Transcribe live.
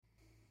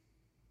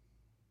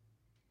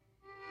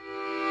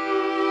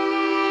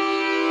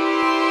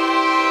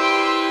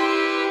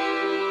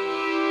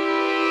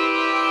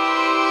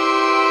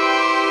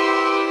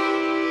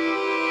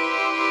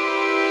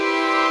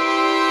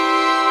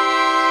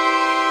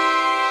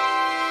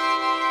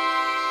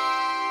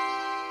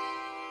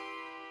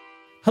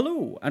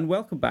Hello, and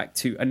welcome back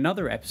to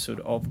another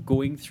episode of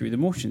Going Through the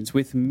Motions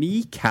with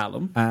me,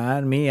 Callum.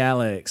 And me,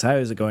 Alex.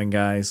 How's it going,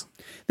 guys?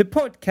 The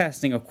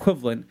podcasting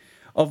equivalent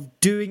of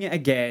doing it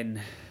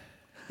again.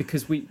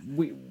 Because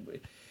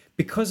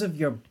because of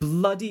your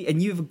bloody...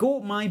 And you've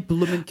got my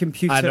blooming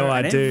computer. I know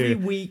I do. Every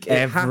week,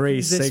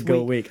 every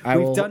single week.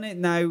 We've done it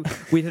now.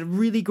 We had a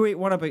really great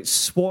one about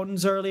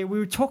swans earlier. We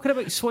were talking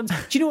about swans. Do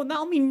you know what?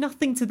 That'll mean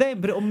nothing to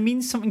them, but it'll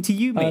mean something to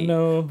you, mate. I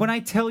know. When I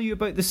tell you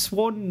about the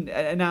swan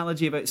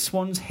analogy, about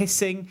swans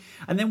hissing,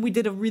 and then we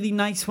did a really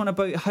nice one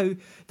about how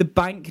the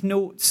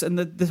banknotes and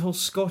the whole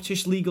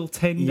Scottish legal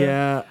tender.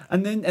 Yeah.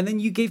 And then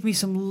you gave me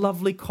some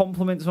lovely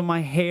compliments on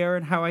my hair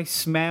and how I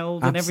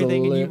smelled and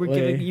everything.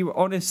 And you were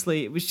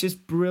honestly, it was just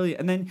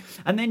brilliant.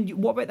 And then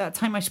what about that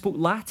time I spoke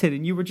Latin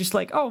and you were just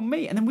like, oh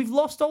mate, and then we've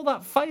lost all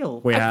that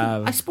file.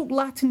 I spoke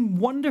Latin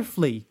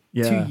wonderfully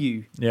to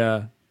you.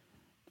 Yeah.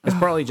 It's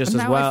probably just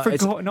as well. I've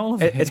forgotten all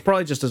of it. It's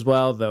probably just as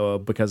well though,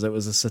 because it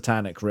was a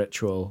satanic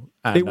ritual,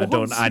 and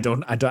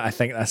I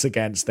think that's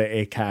against the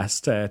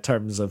ACAST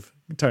terms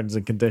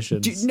and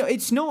conditions. No,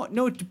 it's not.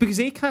 No, because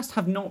ACAST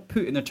have not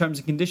put in their terms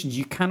and conditions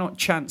you cannot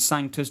chant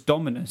Sanctus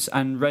Dominus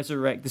and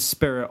resurrect the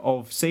spirit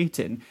of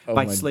Satan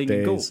by slaying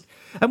a goat.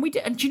 And we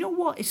did. And do you know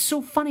what? It's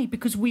so funny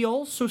because we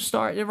also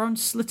started around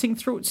slitting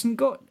throats and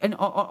got and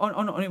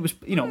on it was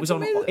it was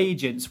on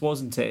agents,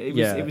 wasn't it?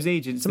 It was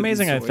agents. It's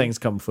amazing how things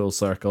come full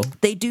circle.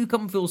 They do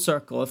come full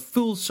circle, a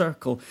full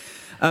circle.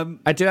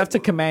 I do have to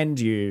commend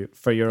you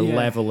for your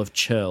level of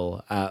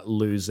chill at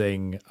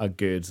losing a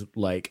good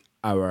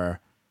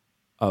hour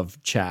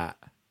of chat,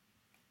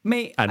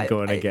 mate, and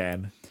going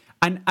again.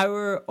 An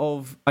hour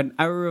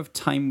of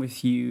time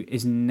with you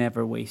is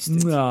never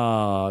wasted.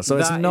 No, so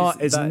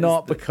it's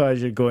not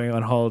because you're going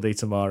on holiday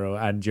tomorrow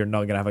and you're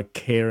not going to have a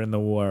care in the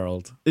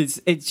world.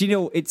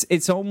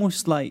 It's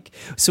almost like,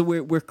 so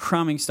we're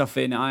cramming stuff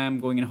in. I am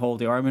going on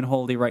holiday, or I'm on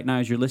holiday right now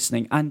as you're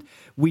listening, and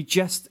we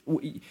just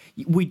when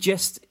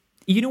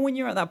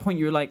you're at that point,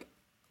 you're like,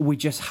 we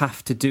just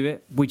have to do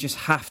it. We just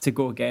have to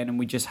go again, and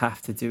we just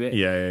have to do it.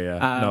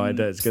 Yeah. No, I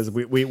did, because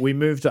we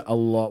moved a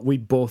lot. We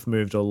both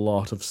moved a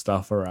lot of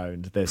stuff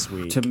around this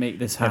week to make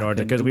this happen. In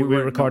order, because we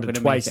recorded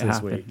twice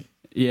this week.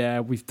 Yeah,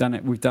 we've done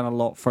it. We've done a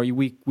lot for you.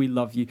 We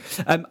love you.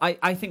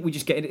 I think we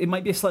just get it. It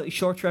might be a slightly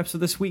shorter episode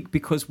this week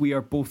because we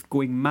are both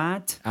going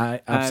mad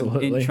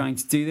absolutely in trying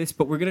to do this.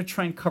 But we're going to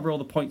try and cover all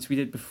the points we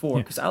did before,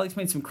 because Alex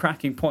made some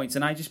cracking points,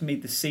 and I just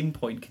made the same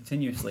point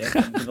continuously for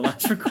the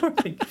last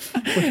recording.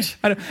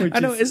 I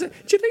know. Is it?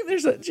 Do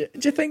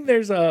you think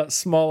there's a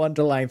small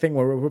underlying thing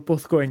where we're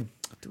both going?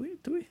 Do we?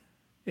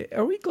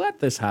 Are we glad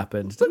this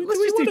happened? Let's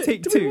just do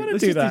take two. Do we want to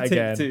do that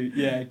again? Two.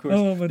 Yeah, of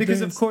course.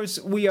 Because of course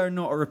we are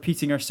not a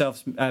repeating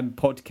ourselves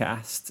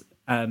podcast,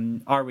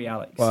 are we,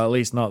 Alex? Well, at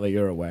least not that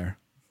you're aware.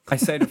 I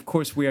said, of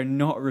course, we are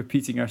not a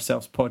repeating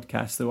ourselves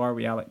podcast, though, are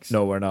we, Alex?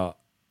 No, we're not.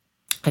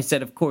 I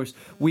said, of course,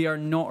 we are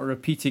not a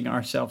repeating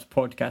ourselves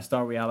podcast,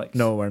 are we, Alex?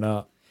 No, we're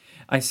not.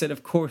 I said,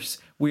 of course,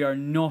 we are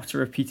not a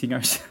repeating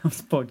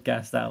ourselves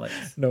podcast,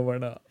 Alex. No, we're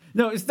not.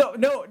 No, it's not.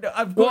 No,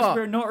 of course,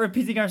 we're not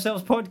repeating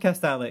ourselves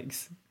podcast,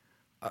 Alex.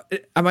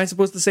 Am I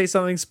supposed to say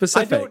something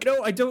specific?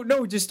 I don't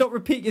know. Just stop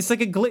repeating. It's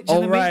like a glitch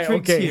in the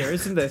Matrix here,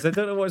 isn't this? I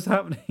don't know what's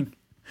happening.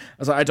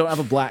 I don't have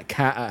a black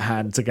cat at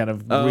hand to kind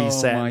of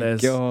reset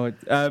this. Oh my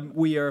God.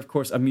 We are, of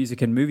course, a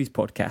music and movies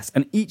podcast.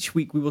 And each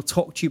week we will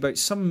talk to you about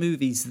some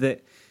movies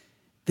that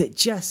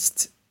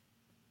just...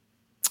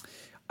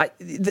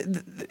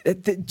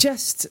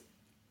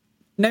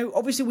 Now,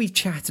 obviously, we've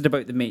chatted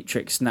about The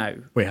Matrix now.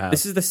 We have.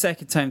 This is the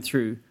second time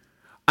through.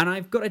 And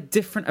I've got a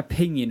different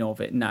opinion of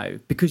it now,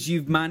 because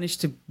you've managed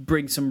to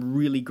bring some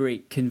really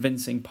great,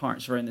 convincing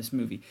parts around this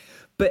movie.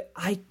 But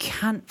I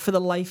can't, for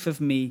the life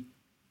of me,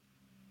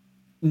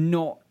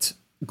 not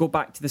go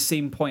back to the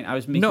same point I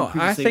was making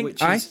previously.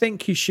 I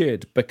think you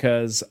should,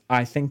 because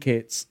I think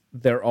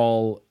they're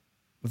all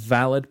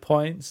valid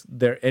points.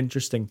 They're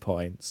interesting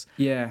points.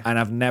 Yeah. And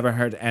I've never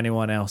heard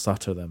anyone else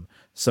utter them.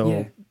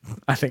 So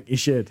I think you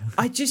should.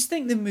 I just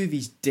think the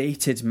movie's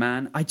dated,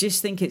 man. I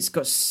just think it's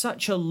got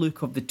such a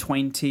look of the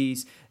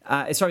 20s. The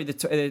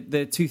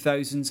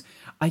 2000s.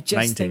 I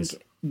just 90s.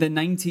 think the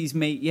 90s,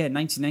 mate. Yeah,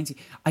 1990.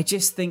 I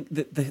just think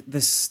that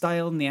the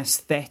style and the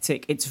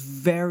aesthetic, it's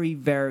very,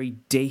 very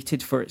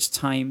dated for its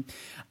time.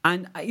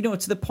 And,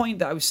 to the point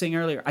that I was saying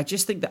earlier, I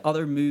just think that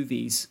other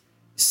movies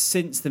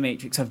since The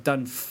Matrix have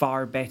done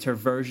far better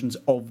versions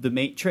of The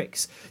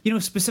Matrix.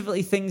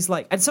 Specifically things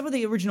like, and some of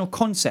the original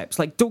concepts,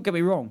 like, don't get me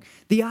wrong,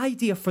 the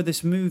idea for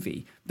this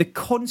movie, the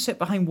concept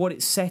behind what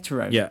it's set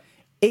around,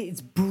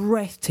 it's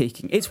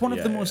breathtaking. It's one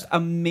of the most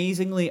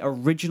amazingly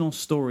original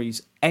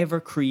stories ever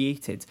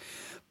created.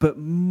 But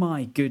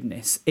my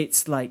goodness,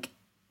 it's like,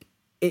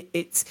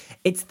 it's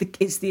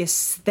the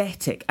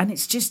aesthetic, and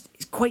it's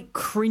quite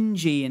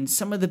cringy, and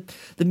some of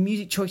the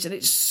music choice, and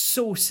it's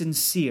so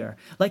sincere.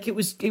 Like it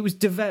was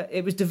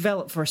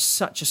developed for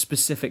such a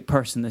specific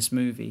person. This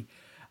movie,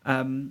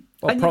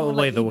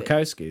 probably the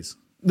Wachowskis.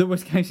 The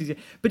Wisconsin, yeah.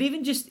 But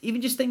even just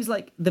things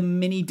like the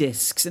mini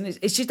discs, and it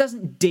just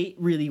doesn't date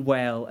really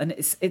well, and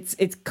it's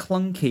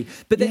clunky.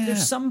 But then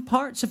there's some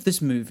parts of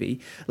this movie,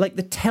 like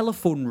the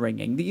telephone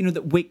ringing,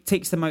 that Wake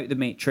takes them out of the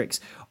Matrix,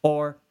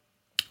 or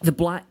the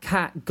black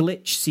cat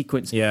glitch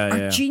sequence,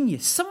 are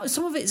genius.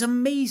 Some of it is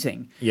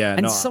amazing,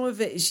 and some of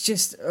it is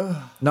just no,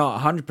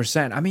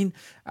 100%. I mean,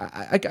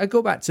 I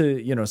go back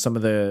to some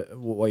of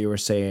what you were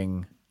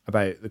saying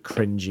about the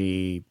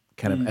cringy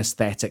kind of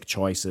aesthetic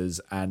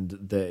choices and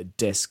the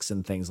discs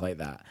and things like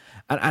that.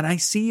 And I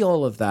see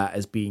all of that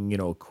as being,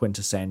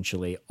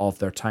 quintessentially of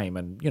their time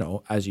and,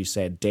 as you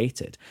said,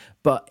 dated.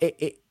 But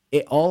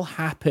it all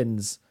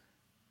happens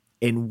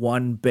in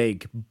one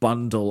big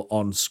bundle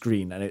on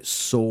screen, and it's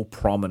so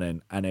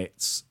prominent, and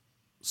it's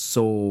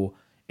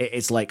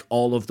like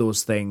all of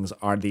those things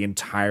are the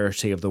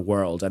entirety of the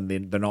world, and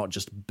they're not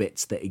just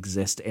bits that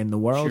exist in the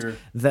world. Sure.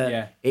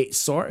 It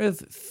sort of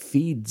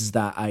feeds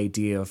that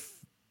idea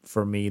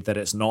for me that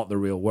it's not the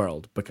real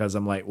world, because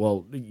I'm like,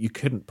 well, you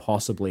couldn't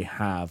possibly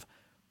have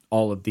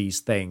all of these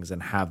things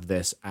and have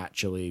this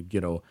actually,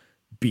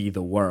 be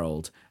the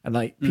world. And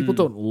like, people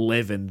don't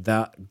live in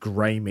that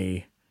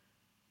grimy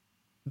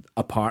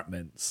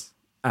apartments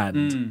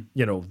and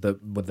with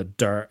the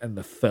dirt and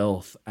the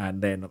filth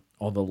and then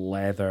all the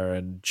leather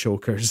and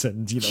chokers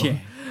and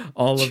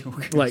all of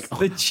chokers. Like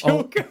the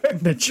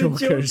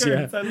chokers,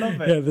 I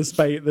love it.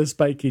 The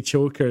spiky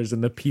chokers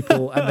and the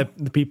people and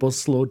the people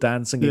slow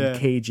dancing in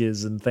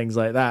cages and things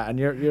like that, and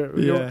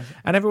you're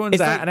and everyone's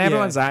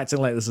acting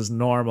like this is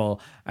normal,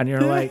 and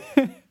you're like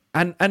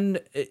and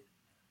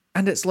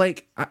it's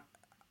like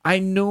I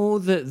know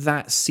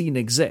that scene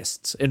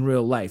exists in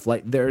real life,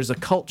 like there's a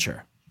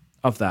culture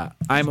of that.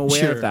 I'm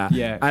aware of that.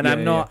 And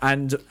I'm not.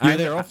 And you're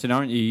there often,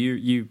 aren't you?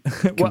 You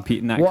compete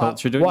in that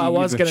culture, don't you? What I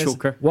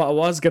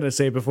was gonna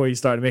say before you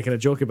started making a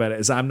joke about it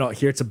is I'm not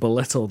here to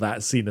belittle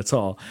that scene at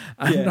all.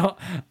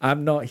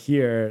 I'm not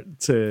here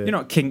to. You're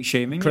not kink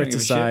shaming,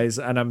 criticize,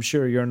 and I'm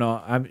sure you're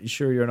not. I'm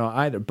sure you're not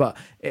either. But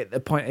the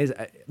point is,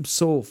 I'm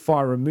so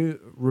far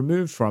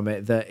removed from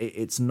it that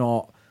it's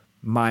not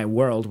my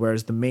world.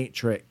 Whereas the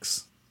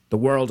Matrix, the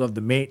world of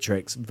the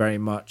Matrix, very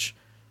much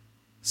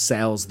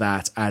sells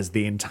that as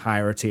the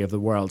entirety of the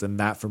world, and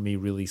that for me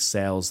really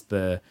sells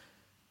the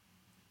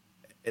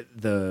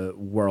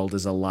world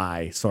is a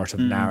lie sort of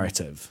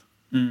narrative.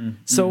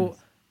 So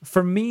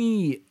for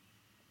me,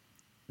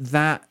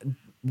 that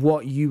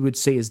what you would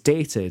say is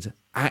dated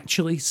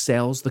actually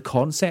sells the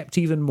concept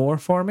even more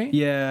for me.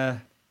 I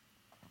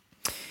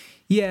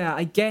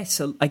guess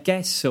so.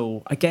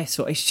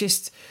 It's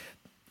just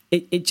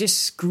it just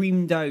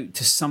screamed out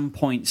to some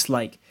points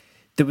like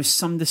there was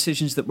some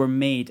decisions that were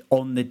made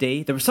on the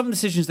day. There were some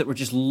decisions that were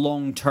just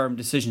long-term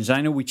decisions.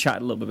 I know we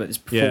chatted a little bit about this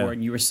before,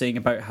 and you were saying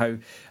about how,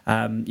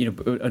 on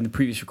the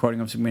previous recording,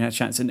 obviously, when we had a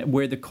chance, and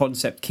where the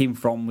concept came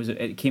from was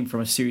it came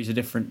from a series of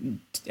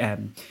different,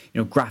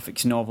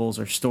 graphics novels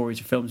or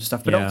stories or films and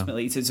stuff. But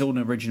ultimately, it's its own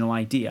original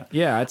idea.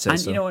 Yeah, I'd say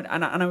so.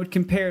 And I would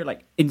compare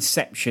like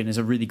Inception is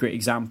a really great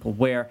example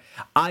where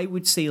I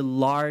would say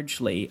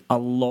largely a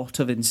lot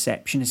of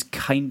Inception has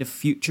kind of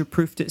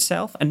future-proofed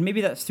itself, and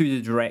maybe that's through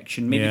the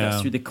direction, maybe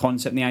that's through the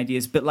concept and the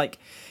ideas, but like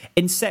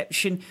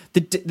Inception, the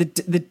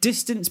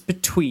distance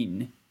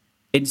between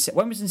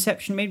when was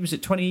Inception made? Was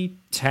it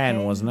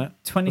 2010, wasn't it?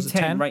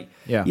 2010, right?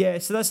 Yeah.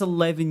 So that's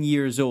 11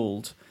 years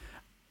old.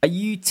 Are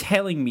you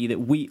telling me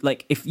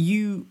that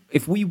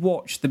if we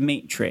watched The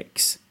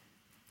Matrix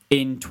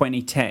in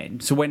 2010,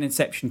 so when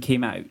Inception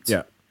came out,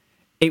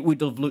 it would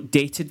have looked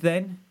dated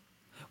then?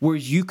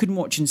 Whereas you can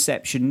watch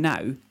Inception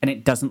now and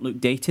it doesn't look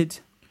dated?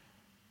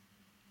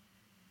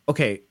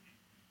 Okay.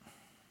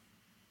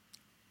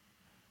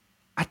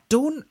 I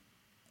don't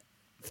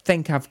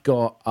think I've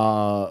got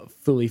a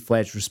fully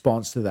fledged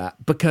response to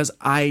that, because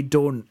I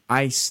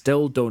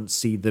still don't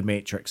see The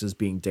Matrix as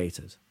being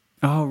dated.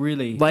 Oh,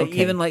 really? Like,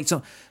 okay. Even like,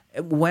 so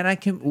when I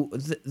can,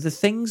 the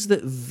things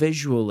that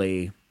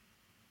visually,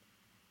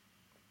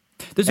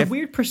 there's a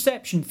weird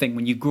perception thing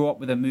when you grow up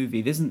with a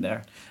movie, isn't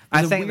there?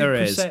 I think there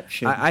is.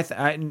 I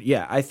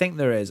think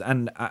there is,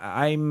 and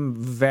I'm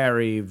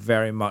very,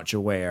 very much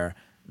aware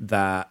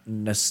that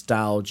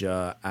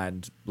nostalgia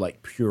and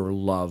like pure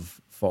love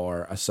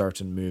for a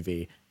certain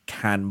movie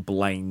can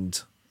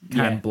blind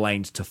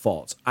to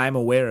faults. I'm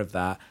aware of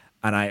that,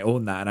 and I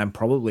own that, and I'm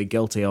probably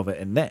guilty of it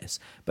in this.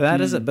 But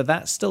that isn't. But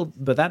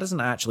that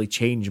doesn't actually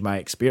change my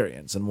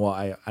experience and what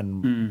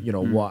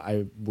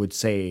I would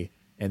say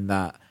in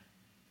that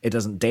it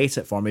doesn't date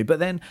it for me. But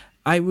then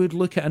I would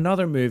look at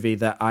another movie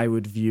that I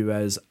would view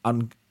as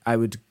I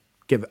would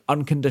give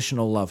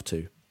unconditional love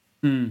to,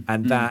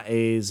 and that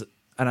is.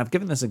 And I've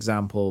given this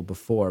example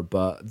before,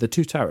 but The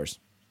Two Towers,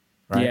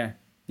 right?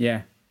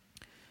 Yeah.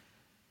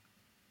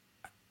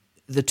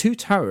 The Two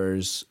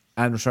Towers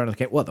and Return of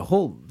the King,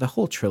 the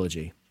whole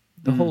trilogy,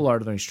 the whole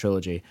Lord of the Rings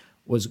trilogy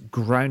was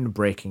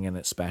groundbreaking in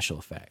its special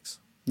effects.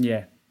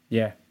 Yeah.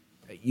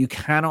 You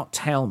cannot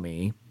tell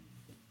me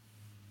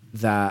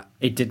that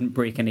it didn't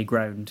break any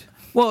ground.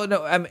 Well,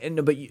 no,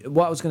 but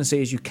what I was going to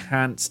say is you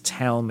can't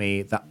tell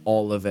me that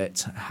all of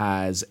it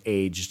has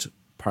aged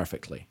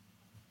perfectly.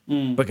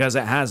 Because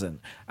it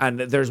hasn't. And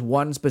there's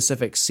one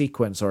specific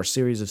sequence or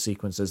series of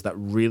sequences that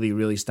really,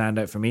 really stand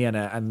out for me.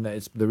 And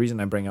it's the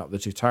reason I bring up the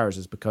Two Towers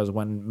is because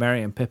when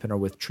Merry and Pippin are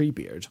with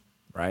Treebeard,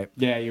 right?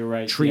 Yeah, you're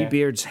right.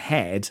 Treebeard's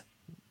head,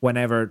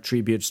 whenever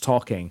Treebeard's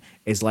talking,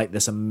 is like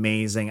this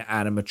amazing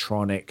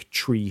animatronic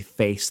tree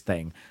face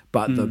thing.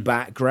 But the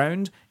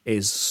background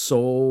is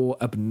so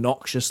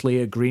obnoxiously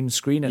a green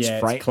screen. It's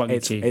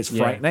it's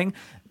frightening.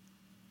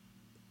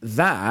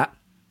 That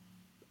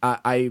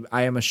I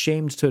am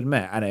ashamed to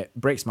admit, and it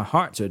breaks my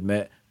heart to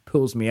admit,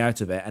 pulls me out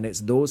of it. And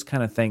it's those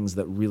kind of things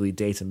that really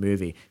date a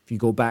movie. If you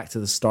go back to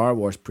the Star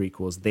Wars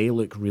prequels, they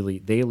look really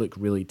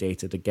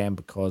dated again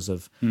because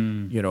of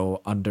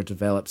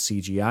underdeveloped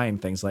CGI and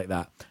things like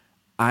that.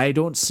 I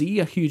don't see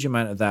a huge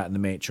amount of that in The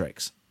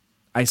Matrix.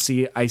 I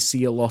see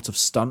a lot of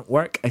stunt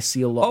work. I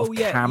see a lot of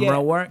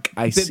camera work.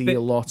 I see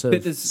a lot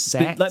of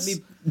sets.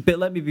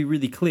 Let me be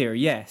really clear.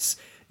 Yes.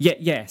 Yeah,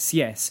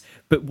 yes.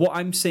 But what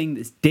I'm saying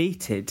that's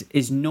dated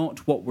is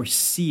not what we're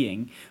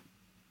seeing,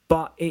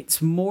 but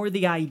it's more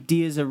the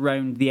ideas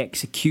around the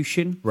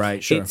execution.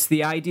 Right, sure. It's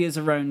the ideas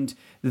around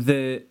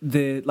the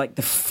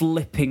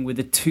flipping with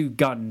the two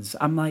guns.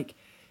 I'm like,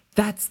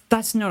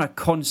 that's not a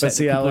concept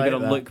that people are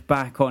going to look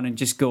back on and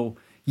just go,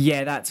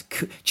 yeah, that's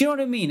cool. Do you know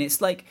what I mean?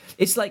 It's like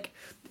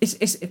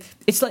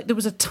there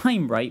was a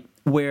time, right,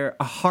 where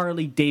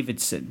buying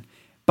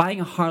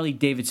a Harley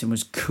Davidson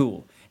was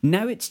cool.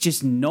 Now it's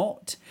just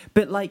not.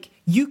 But, like,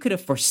 you could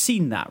have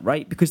foreseen that,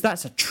 right? Because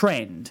that's a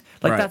trend.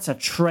 Like, that's a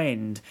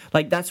trend.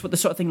 Like, that's what the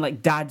sort of thing,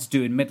 like, dads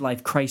do in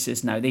midlife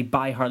crisis now. They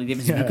buy Harley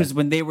Davidson because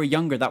when they were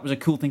younger, that was a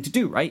cool thing to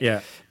do, right?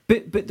 Yeah.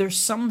 But there's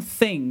some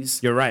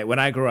things... You're right. When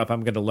I grow up,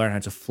 I'm going to learn how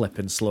to flip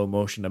in slow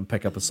motion and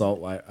pick up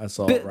assault rifles.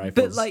 But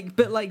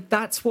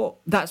that's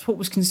what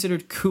was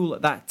considered cool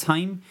at that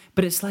time.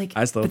 But it's like...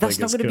 I still but think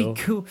that's not going to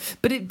be cool.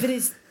 But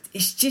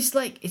it's just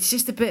like, it's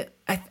just a bit,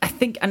 I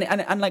think,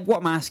 and like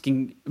what I'm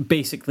asking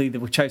basically the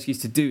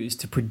Wachowskis to do is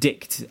to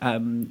predict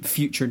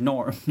future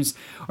norms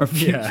or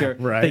future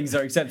things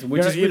that are acceptable.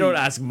 Which you don't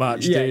ask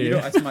much, do you? You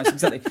don't ask much,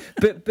 exactly.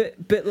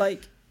 But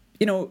like,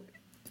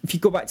 if you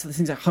go back to the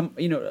things like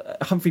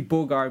Humphrey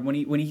Bogart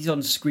when he's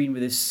on screen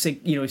with his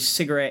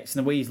cigarettes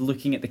and the way he's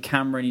looking at the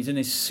camera and he's in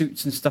his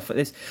suits and stuff like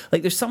this,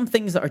 like there's some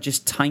things that are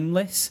just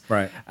timeless,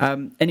 right?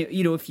 And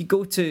if you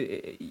go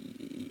to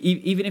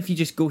even if you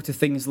just go to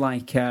things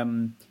like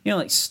like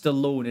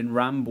Stallone and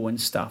Rambo and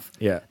stuff,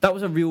 that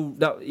was a real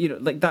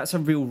that's a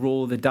real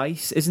roll of the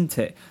dice, isn't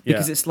it?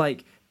 Because it's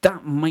like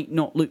that might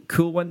not look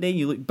cool one day.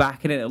 You look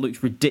back at it, it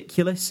looks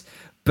ridiculous.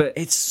 But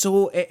it's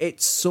so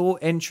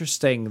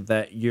interesting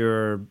that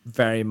you're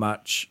very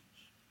much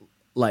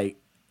like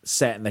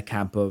set in the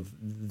camp of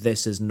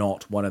this is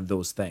not one of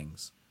those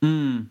things.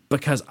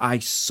 Because I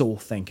so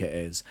think it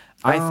is.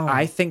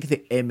 I think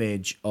the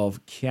image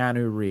of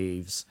Keanu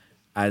Reeves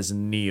as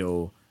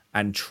Neo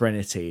and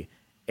Trinity,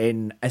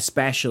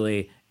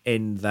 especially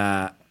in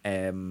that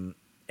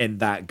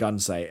gun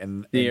site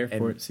and the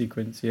airport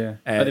sequence,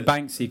 the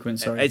bank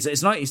sequence. Sorry,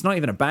 it's not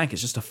even a bank.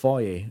 It's just a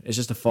foyer. It's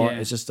just a foyer.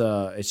 It's just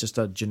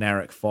a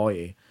generic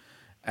foyer,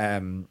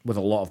 with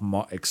a lot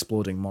of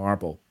exploding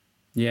marble.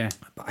 Yeah,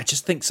 but I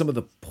just think some of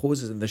the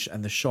poses and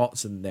the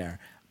shots in there.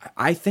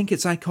 I think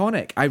it's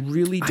iconic. I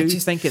really do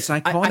think it's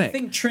iconic. I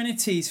think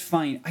Trinity's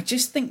fine. I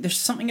just think there's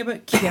something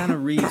about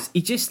Keanu Reeves.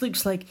 He just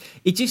looks like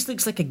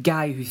a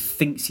guy who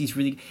thinks he's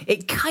really.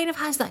 It kind of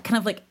has that kind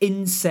of like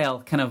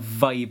incel kind of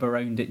vibe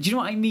around it. Do you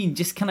know what I mean?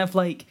 Just kind of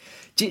like,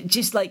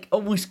 just like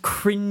almost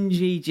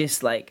cringy.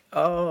 Just like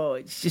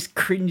it's just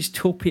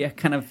cringe-topia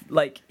kind of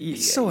like.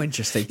 It's so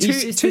interesting.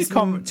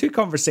 Two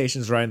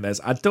conversations around this.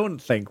 I don't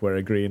think we're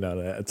agreeing on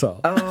it at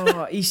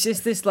all. He's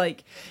just this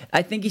like.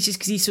 I think it's just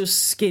because he's so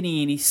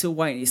skinny and he's so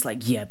white. And he's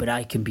like, yeah, but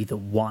I can be the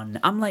one.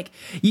 I'm like,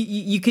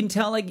 you can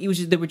tell like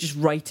they were just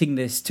writing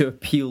this to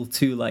appeal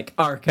to like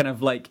our kind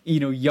of like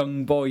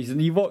young boys.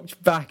 And you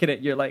watch back at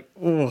it, you're like,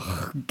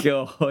 oh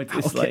god,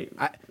 it's like.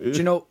 Do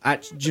you know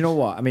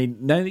what? I mean,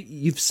 now that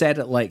you've said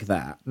it like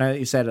that,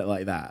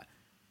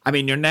 I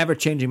mean, you're never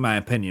changing my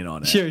opinion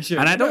on it. Sure.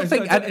 And I don't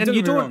think, and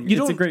you don't.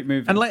 It's a great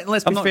movie. And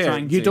let's be fair,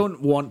 you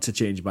don't want to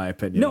change my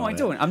opinion. No, I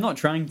don't. I'm not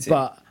trying to.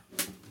 But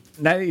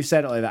now that you've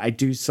said it like that, I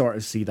do sort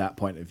of see that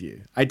point of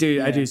view. I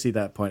do see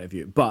that point of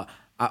view. But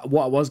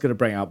what I was going to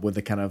bring up with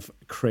the kind of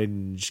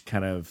cringe,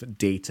 kind of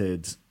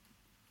dated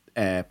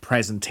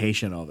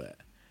presentation of it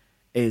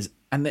is,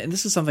 and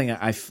this is something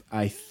I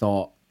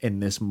thought in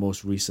this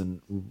most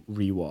recent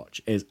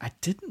rewatch, is I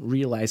didn't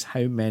realize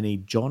how many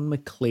John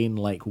McClane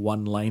like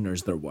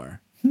one-liners there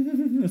were.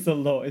 There's a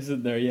lot,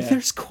 isn't there? Yeah,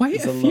 there's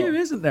quite a few,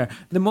 isn't there?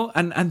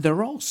 And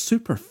they're all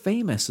super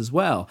famous as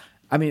well.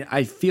 I mean,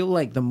 I feel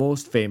like the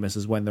most famous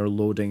is when they're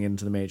loading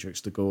into the Matrix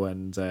to go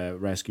and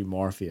rescue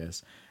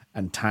Morpheus,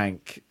 and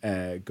Tank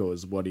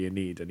goes, "What do you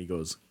need?" And he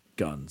goes,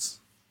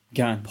 "Guns."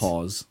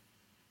 Pause.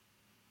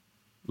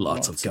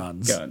 Lots of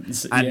guns.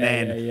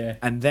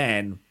 And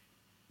then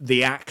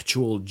the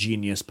actual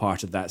genius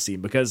part of that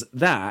scene, because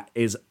that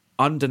is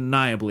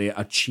undeniably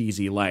a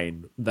cheesy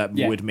line that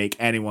would make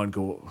anyone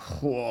go,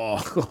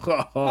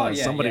 whoa,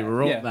 somebody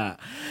wrote that.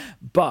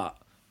 But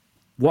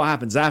what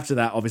happens after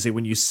that, obviously,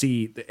 when you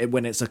see,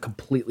 when it's a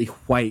completely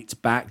white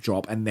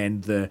backdrop and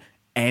then the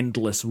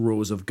endless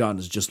rows of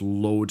guns just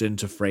load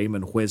into frame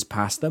and whiz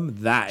past them,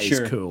 that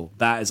is cool.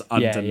 That is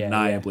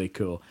undeniably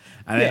cool.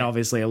 And then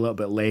obviously a little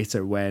bit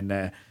later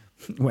when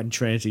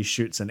Trinity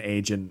shoots an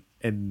agent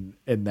in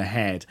the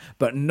head,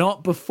 but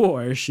not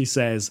before she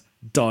says,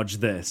 dodge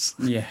this.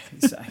 Yeah,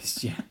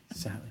 exactly.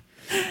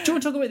 Do you want to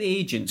talk about the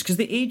agents? Because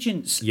the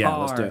agents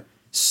are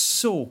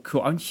so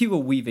cool. And Hugo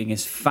Weaving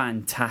is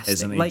fantastic.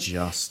 Isn't he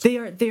just? They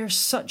are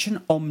such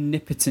an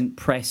omnipotent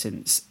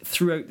presence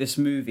throughout this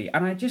movie.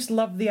 And I just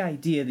love the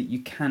idea that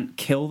you can't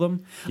kill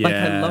them. Yeah. Like,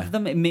 I love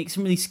them. It makes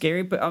them really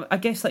scary. But I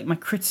guess, like, my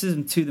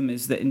criticism to them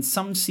is that in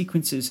some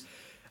sequences,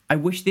 I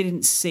wish they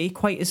didn't say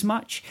quite as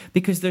much,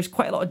 because there's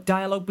quite a lot of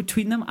dialogue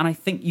between them, and I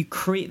think you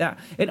create that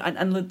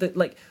and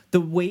the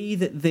way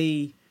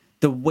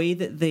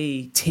that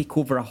they take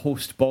over a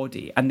host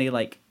body, and they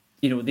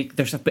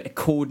there's a bit of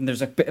code and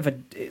there's a bit of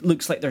it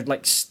looks like they're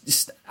like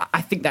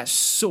I think that's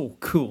so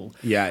cool.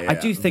 I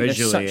do think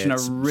visually, there's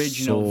such an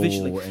original so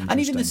visually, and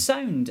even the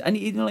sound, and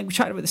like we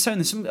chatted about the sound,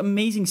 there's some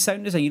amazing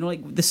sound design,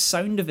 like the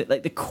sound of it,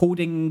 like the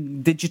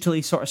coding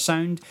digitally sort of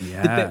sound,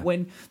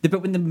 the bit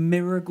when the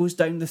mirror goes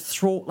down the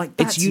throat, like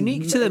that's it's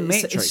unique to the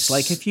Matrix.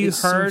 Like if you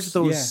heard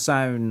those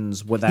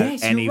sounds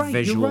without any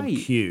visual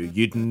cue,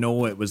 you'd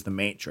know it was the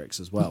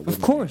Matrix as well.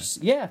 Of course.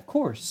 Yeah,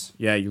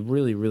 you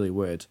really, really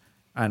would.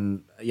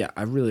 And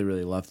I really,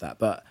 really love that.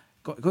 But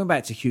going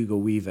back to Hugo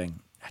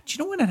Weaving, do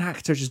you know when an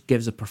actor just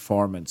gives a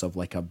performance of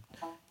like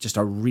just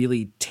a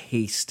really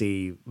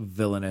tasty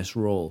villainous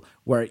role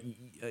where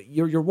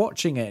you're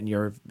watching it and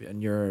you're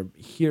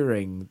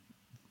hearing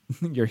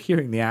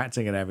the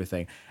acting and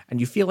everything, and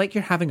you feel like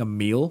you're having a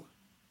meal.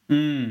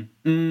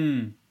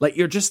 Like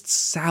you're just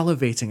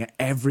salivating at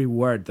every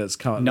word that's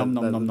coming.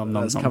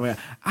 Coming out.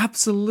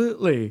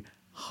 Absolutely,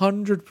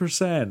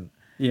 100%.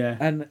 Yeah,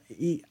 and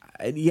he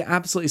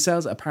absolutely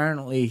sells it.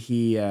 Apparently,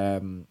 he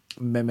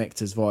mimicked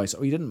his voice.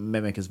 Or he didn't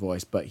mimic his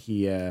voice, but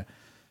he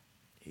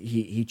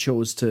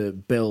chose to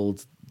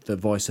build the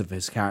voice of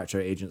his character,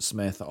 Agent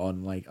Smith,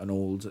 on like an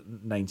old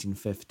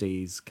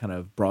 1950s kind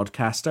of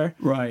broadcaster,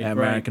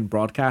 American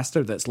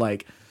broadcaster. That's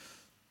like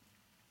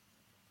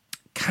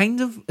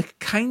kind of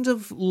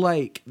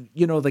like,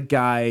 you know, the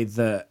guy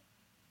that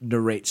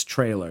narrates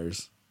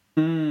trailers.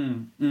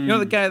 You know,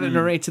 the guy that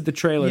narrated the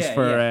trailers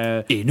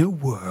for In a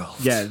World.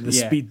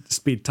 Speed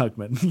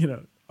Tugman, you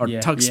know, or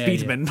Tug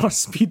Speedman, not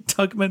Speed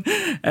Tugman.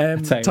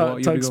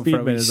 Tug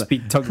Speedman is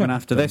Speed Tugman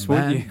after this,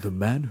 won't you? The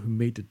man who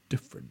made a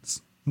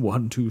difference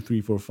 1, 2, 3,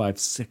 4, 5,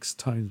 6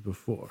 times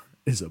before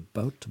is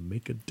about to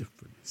make a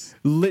difference.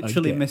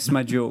 Literally missed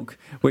my joke,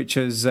 which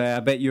is I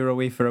bet you're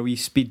away for a wee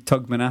Speed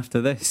Tugman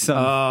after this. So.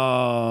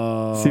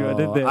 Oh, see what I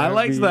did there? I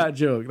liked that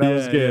joke. That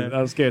was good. Yeah.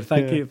 That was good.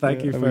 Thank you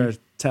for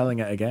telling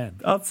it again.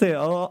 I'll say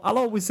I'll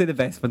always say the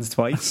best ones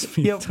twice.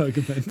 Speed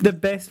Tugman. The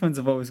best ones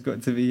have always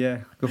got to be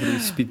go for the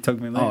Speed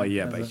Tugman. Oh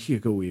yeah, but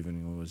Hugo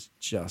Weaving was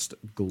just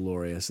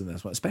glorious in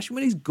this one, especially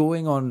when he's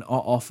going on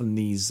often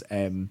these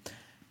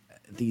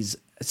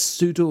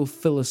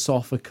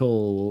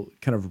pseudo-philosophical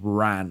kind of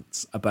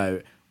rants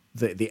about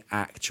the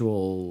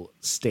actual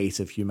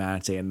state of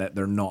humanity, and that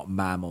they're not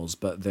mammals,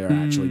 but they're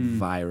actually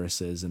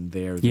viruses, and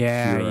they're the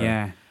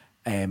cure.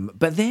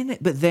 But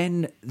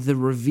then the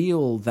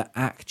reveal that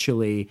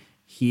actually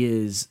he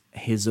is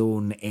his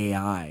own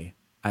AI,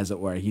 as it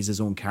were. He's his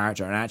own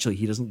character, and actually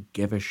he doesn't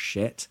give a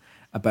shit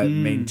about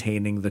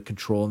maintaining the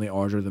control and the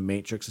order of the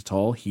Matrix at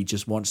all. He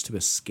just wants to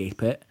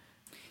escape it.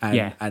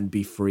 And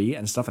be free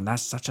and stuff, and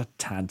that's such a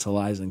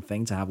tantalizing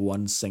thing to have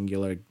one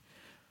singular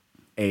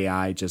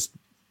AI just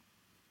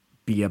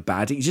be a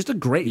baddie. He's just a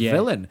great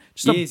villain,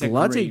 just a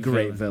bloody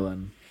great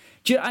villain.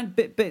 Do you,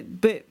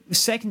 but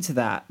second to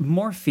that,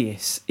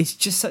 Morpheus is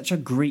just such a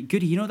great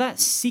goodie. You know that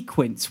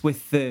sequence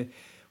with the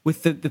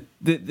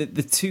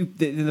two,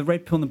 the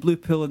red pill and the blue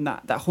pill, and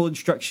that whole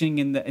instruction,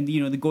 and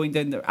you know, the going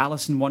down the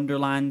Alice in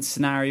Wonderland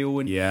scenario,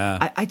 and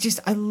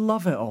I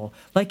love it all.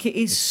 Like it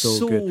is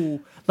so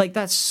good. Like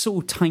that's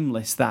so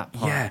timeless, that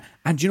part. Yeah,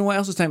 and do you know what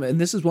else is timeless? And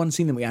this is one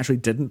scene that we actually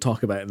didn't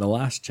talk about in the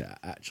last chat.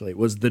 Actually,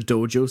 was the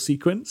dojo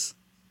sequence.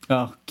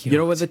 Oh, God. You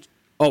know what the?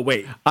 Oh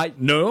wait, we're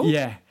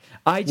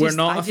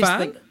not a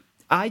fan.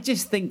 I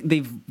just think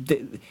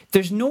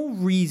there's no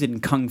reason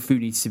Kung Fu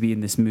needs to be in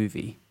this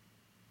movie.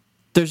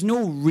 There's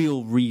no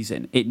real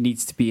reason it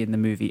needs to be in the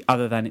movie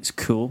other than it's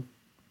cool.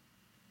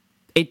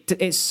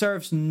 It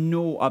serves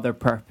no other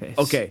purpose.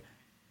 Okay,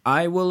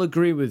 I will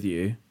agree with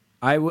you.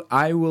 I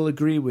will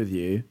agree with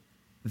you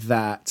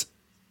that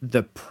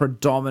the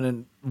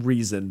predominant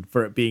reason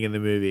for it being in the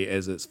movie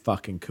is it's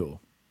fucking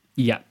cool.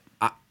 Yeah.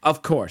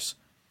 Of course,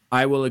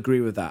 I will agree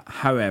with that.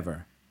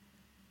 However,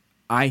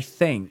 I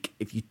think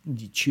if you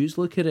choose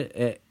to look at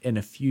it in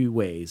a few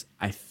ways,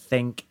 I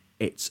think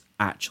it's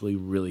actually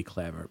really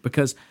clever.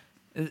 Because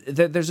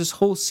there's this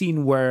whole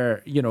scene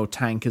where, you know,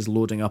 Tank is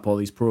loading up all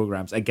these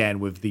programs again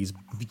with these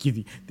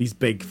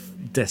big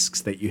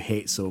discs that you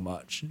hate so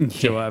much. Do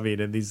you know what I mean?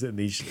 And these but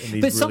really old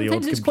computers. But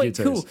sometimes it's quite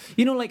cool.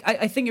 You know, like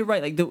I think you're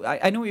right. Like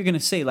I know what you're going to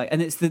say. Like,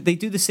 and it's they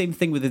do the same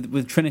thing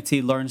with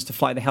Trinity learns to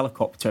fly the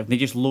helicopter. They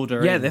just load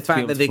her. Yeah, in the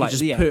fact that they can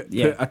just put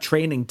a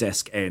training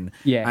disc in.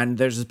 Yeah. And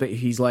there's this bit.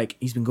 He's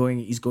been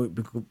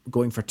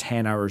going for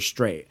 10 hours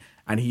straight,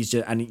 and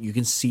you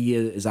can see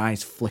his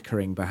eyes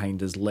flickering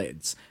behind his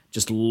lids.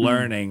 Just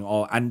learning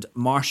all, and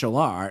martial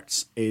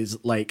arts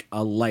is like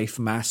a life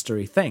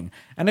mastery thing,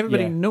 and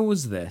everybody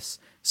knows this.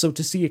 So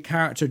to see a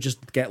character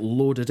just get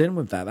loaded in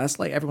with that's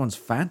like everyone's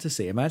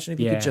fantasy. Imagine if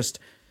you could just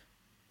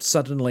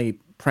suddenly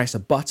press a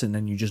button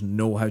and you just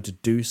know how to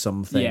do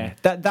something,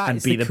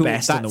 and be the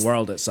best in the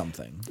world at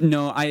something.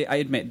 No, I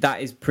admit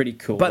that is pretty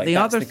cool. But the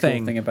other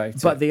thing about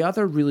it. But the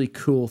other really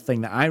cool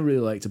thing that I really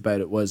liked about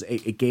it was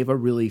it gave a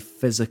really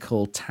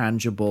physical,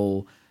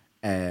 tangible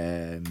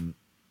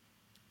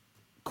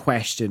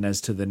question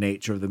as to the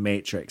nature of the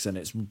Matrix, and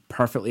it's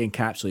perfectly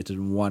encapsulated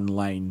in one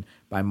line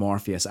by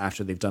Morpheus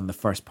after they've done the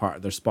first part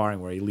of their sparring,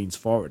 where he leans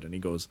forward and he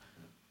goes,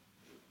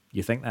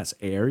 "You think that's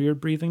air you're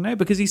breathing now?"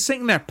 Because he's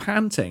sitting there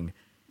panting.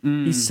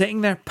 He's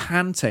sitting there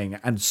panting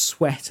and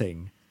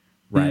sweating,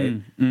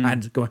 right?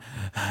 And going,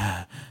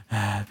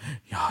 I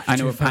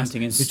know what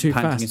panting is. You're too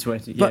panting fast. And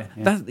sweating. But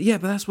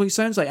that's what he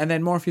sounds like. And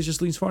then Morpheus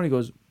just leans forward and he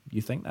goes,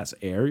 "You think that's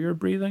air you're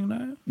breathing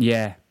now?"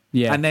 Yeah.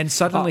 And then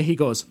suddenly he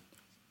goes,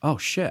 "Oh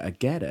shit, I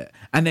get it."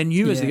 And then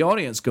you as the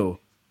audience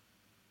go,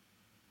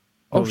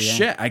 "Oh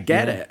shit, I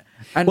get it."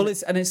 And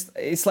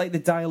it's like the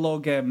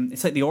dialogue.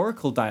 It's like the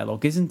Oracle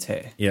dialogue, isn't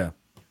it? Yeah.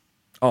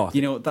 Oh,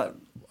 you know that.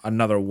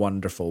 Another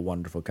wonderful,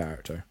 wonderful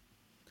character.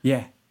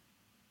 Yeah.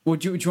 Well,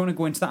 do you want to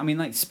go into that? I mean,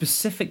 like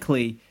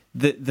specifically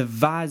the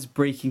vase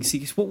breaking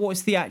sequence.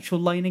 What's the actual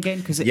line again?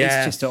 Because it's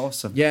just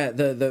awesome.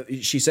 Yeah.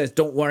 She says,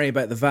 "Don't worry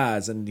about the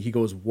vase," and he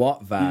goes,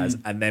 "What vase?"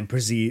 And then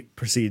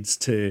proceeds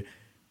to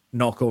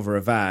knock over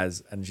a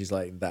vase, and she's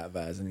like, "That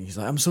vase," and he's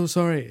like, "I'm so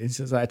sorry." And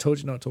she's like, "I told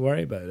you not to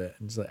worry about it."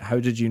 And she's like, "How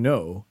did you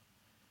know?"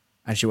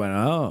 And she went,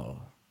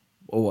 "Oh,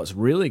 well, what's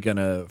really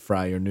gonna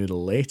fry your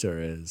noodle later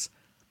is,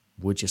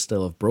 would you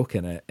still have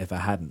broken it if I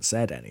hadn't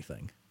said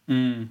anything?"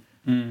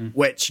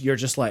 Which you're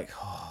just like,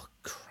 oh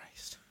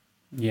Christ.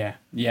 Yeah.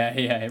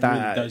 It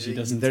really does. It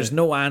doesn't. There's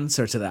no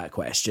answer to that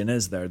question,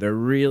 is there? There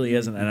really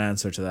isn't an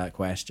answer to that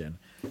question.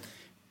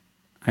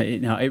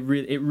 It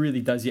really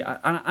does. Yeah,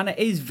 and it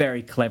is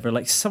very clever.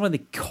 Like some of the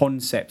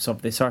concepts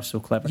of this are so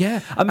clever.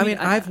 Yeah, I mean,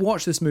 I've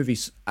watched this movie.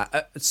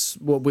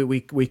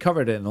 We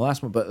covered it in the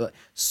last one, but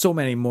so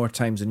many more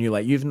times than you.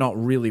 Like, you've not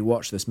really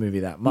watched this movie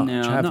that much.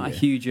 No, have not you? a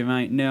huge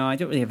amount. No, I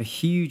don't really have a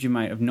huge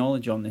amount of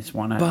knowledge on this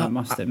one. I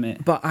must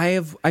admit. But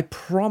I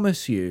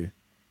promise you,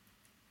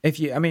 if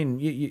you, I mean,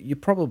 you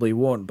probably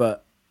won't.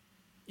 But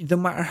no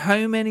matter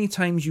how many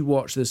times you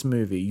watch this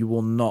movie, you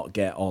will not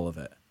get all of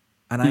it.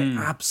 And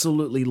I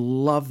absolutely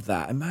love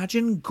that.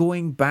 Imagine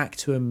going back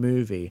to a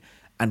movie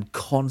and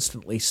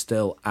constantly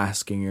still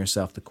asking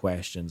yourself the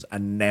questions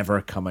and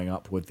never coming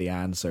up with the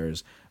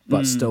answers,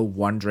 but still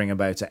wondering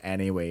about it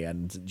anyway.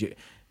 And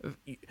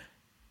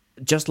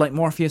just like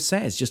Morpheus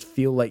says, just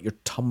feel like you're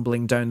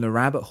tumbling down the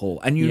rabbit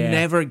hole, and you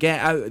never get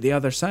out the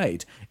other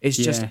side. It's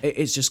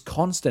just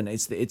constant.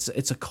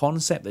 It's a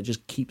concept that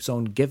just keeps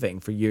on giving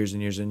for years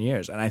and years and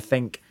years. And I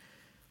think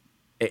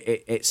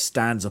it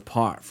stands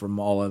apart from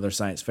all other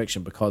science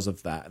fiction because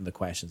of that and the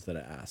questions that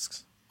it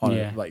asks.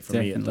 Like for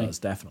me, it does,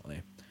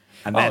 definitely.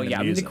 And then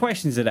I mean, the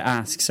questions that it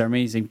asks are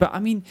amazing. But I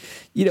mean,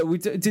 you know, we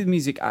do the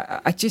music.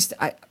 I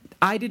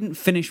didn't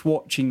finish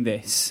watching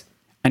this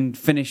and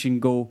finish and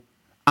go,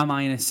 am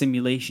I in a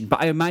simulation?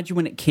 But I imagine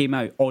when it came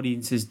out,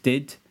 audiences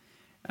did.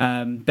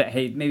 But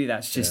hey, maybe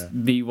that's just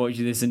me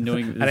watching this and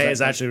knowing. And it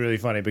is actually really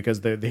funny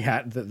because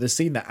the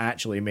scene that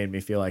actually made me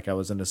feel like I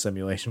was in a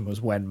simulation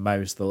was when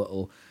Mouse, the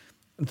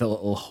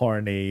little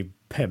horny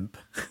pimp,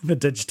 the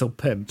digital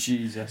pimp,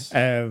 Jesus,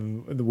 the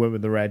woman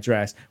with the red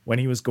dress, when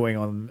he was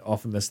going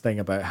off on this thing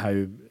about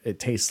how it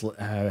tastes,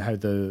 how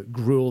the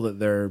gruel that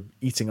they're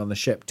eating on the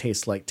ship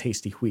tastes like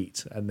tasty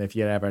wheat, and if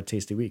you ever had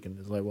tasty wheat, and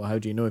it's like, well, how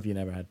do you know if you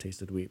never had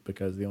tasted wheat?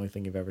 Because the only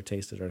thing you've ever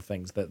tasted are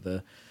things that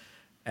the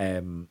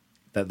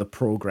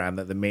program,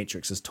 that the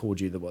Matrix has told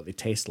you that what they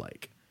taste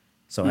like.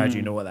 So how do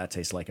you know what that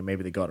tastes like? And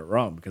maybe they got it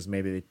wrong because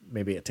maybe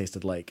it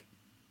tasted like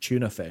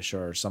tuna fish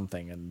or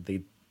something, and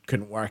they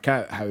couldn't work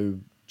out how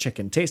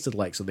chicken tasted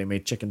like, so they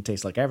made chicken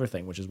taste like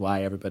everything, which is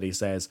why everybody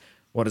says,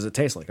 what does it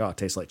taste like? Oh, it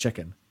tastes like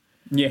chicken.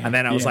 Yeah. And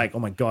then I was like, oh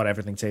my God,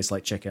 everything tastes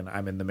like chicken.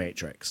 I'm in the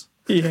Matrix.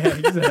 Yeah,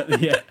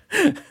 exactly. Yeah.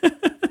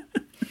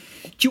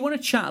 Do you want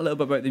to chat a little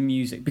bit about the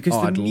music?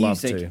 Because the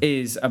music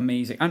is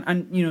amazing.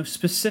 And you know,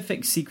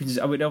 specific sequences,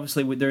 I would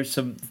obviously, there is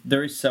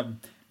some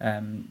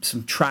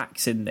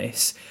tracks in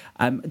this.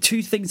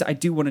 Two things that I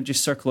do want to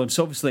just circle on.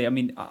 So obviously, I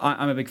mean,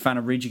 I'm a big fan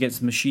of Rage Against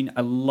the Machine.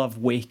 I love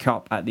Wake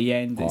Up at the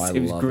end.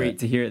 It was great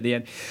to hear at the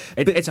end.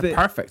 It's a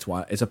perfect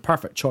one. It's a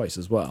perfect choice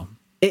as well.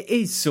 It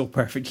is so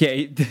perfect.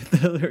 Yeah,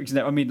 the lyrics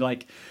now. I mean,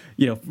 like,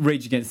 you know,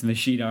 Rage Against the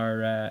Machine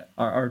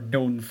are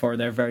known for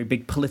their very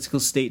big political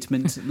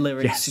statement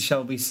lyrics, Yes.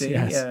 shall we say?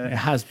 Yes, it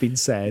has been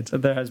said.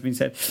 There has been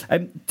said.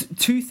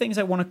 Two things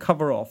I want to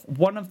cover off.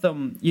 One of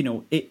them, you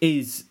know, it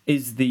is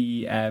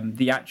the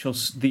actual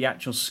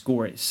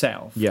score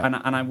itself. Yeah.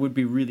 And I would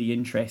be really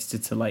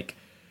interested to like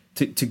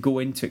to go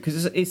into it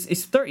because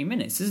it's 30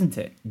 minutes, isn't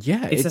it?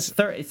 Yeah, it's a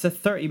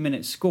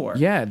 30-minute score.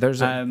 Yeah,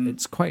 there's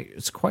it's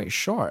quite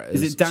short.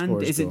 Is it Don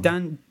Davies?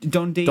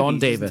 Don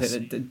Davis.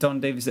 Isn't it? Don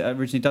Davis that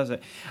originally does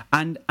it,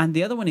 and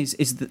the other one is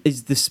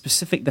the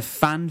specific the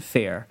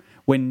fanfare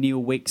when Neil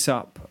wakes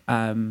up.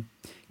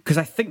 Because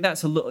I think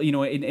that's a little, you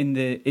know, in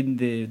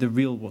the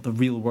real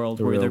world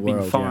where they're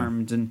being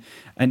farmed, and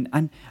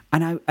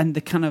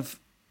the kind of,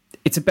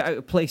 it's a bit out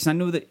of place.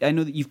 And I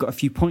know that you've got a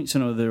few points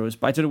on all of those,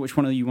 but I don't know which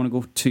one of you want to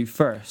go to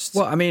first.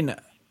 Well, I mean,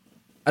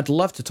 I'd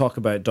love to talk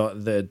about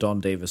the Don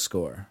Davis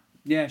score.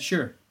 Yeah,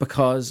 sure.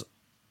 Because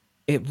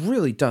it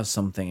really does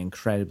something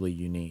incredibly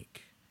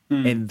unique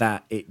in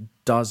that it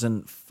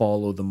doesn't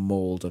follow the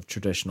mold of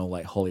traditional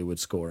like Hollywood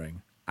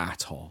scoring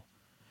at all.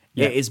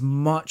 Yeah. It is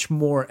much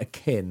more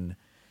akin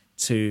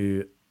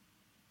to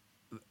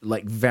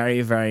like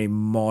very, very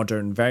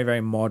modern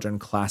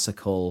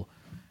classical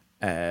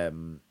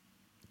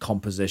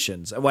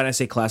compositions. And when I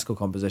say classical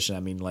composition, I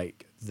mean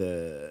like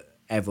the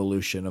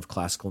evolution of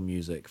classical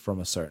music from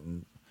a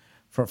certain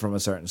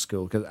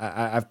school. Because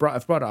I've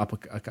brought it up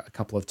a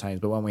couple of times,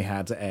 but when we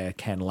had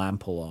Ken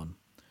Lample on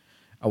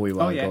a wee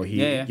while ago,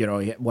 you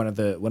know, one of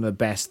the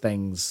best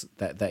things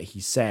that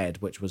he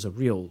said, which was a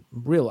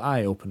real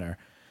eye opener,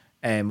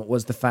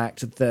 was the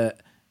fact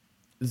that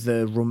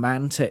the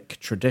romantic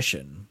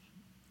tradition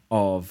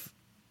of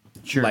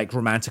like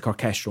romantic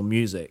orchestral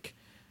music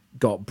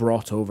got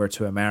brought over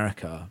to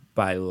America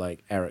by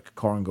like Erich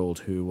Korngold,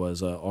 who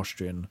was an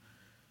Austrian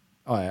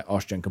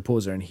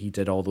composer, and he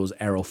did all those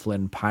Errol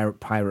Flynn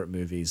pirate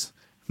movies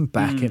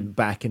back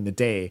in the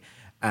day.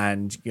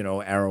 And you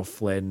know, Errol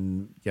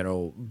Flynn, you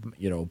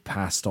know,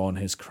 passed on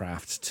his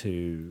craft to,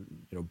 you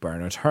know,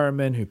 Bernard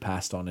Herrmann, who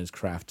passed on his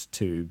craft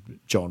to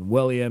John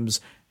Williams,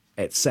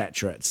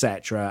 etc.,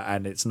 etc.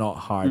 And it's not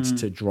hard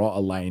to draw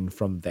a line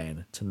from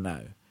then to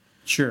now.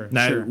 Sure.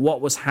 Now,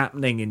 what was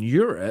happening in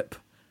Europe,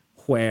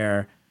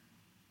 where,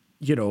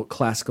 you know,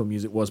 classical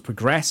music was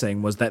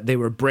progressing, was that they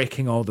were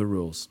breaking all the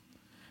rules,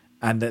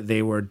 and that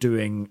they were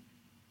doing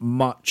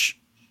much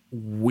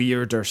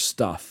weirder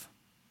stuff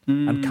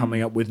and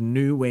coming up with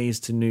new ways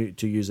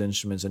to use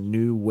instruments and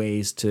new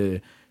ways to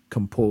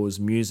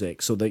compose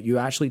music, so that you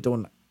actually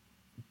don't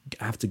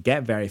have to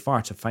get very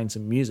far to find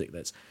some music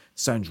that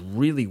sounds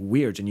really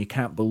weird and you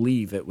can't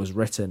believe it was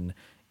written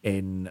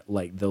in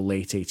like the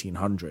late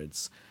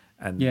 1800s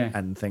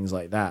and things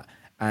like that.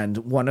 And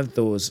one of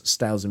those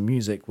styles of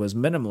music was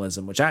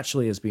minimalism, which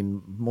actually has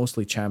been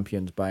mostly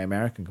championed by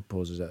American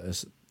composers at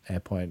this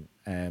point.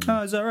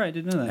 Is that right? I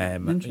didn't know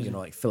that. You know,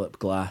 like Philip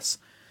Glass.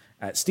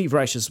 Steve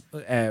Reich as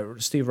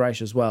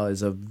well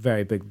is a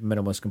very big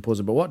minimalist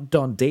composer. But what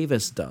Don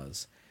Davis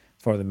does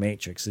for The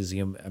Matrix is he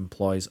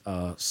employs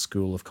a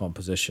school of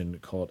composition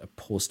called a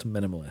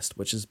post-minimalist,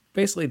 which is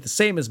basically the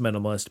same as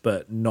minimalist,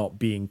 but not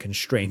being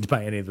constrained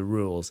by any of the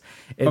rules.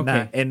 In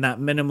that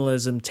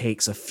minimalism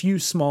takes a few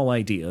small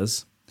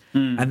ideas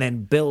and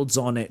then builds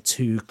on it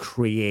to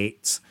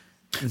create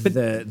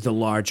the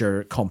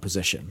larger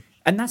composition.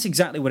 And that's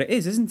exactly what it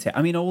is, isn't it?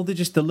 I mean, all the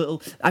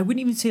little, I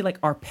wouldn't even say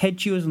like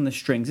arpeggios on the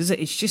strings, is it?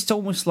 It's just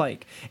almost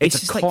like, it's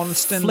just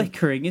constant, like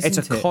flickering, isn't it?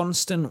 It's a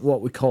constant,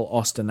 what we call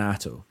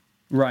ostinato.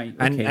 Right,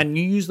 okay. And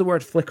you use the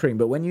word flickering,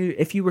 but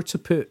if you were to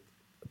put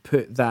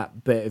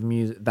that bit of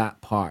music,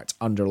 that part,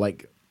 under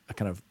like a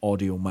kind of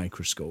audio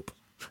microscope,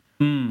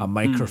 a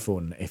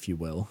microphone, if you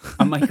will.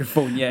 A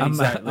microphone, yeah,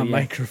 exactly. A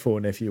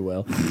microphone, if you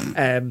will.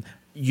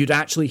 You'd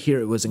actually hear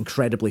it was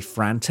incredibly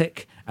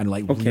frantic and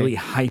like really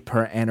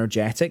hyper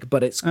energetic,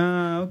 but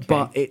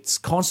it's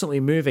constantly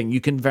moving. You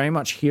can very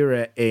much hear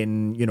it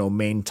in, you know,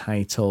 Main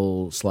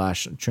Title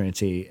 /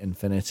 Trinity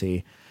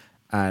Infinity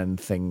and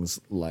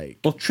things like,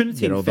 well,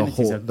 Trinity, you know, the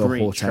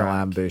Hotel track.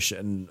 Ambush,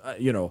 and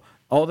you know,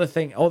 all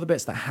the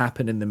bits that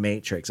happen in the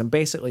Matrix. And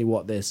basically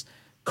what this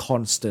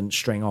constant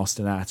string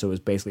ostinato is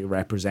basically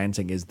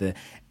representing is the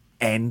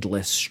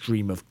endless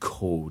stream of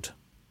code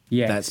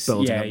that's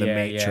building up the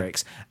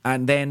Matrix.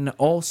 And then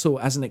also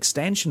as an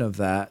extension of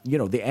that, you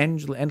know, the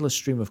endless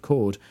stream of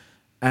code.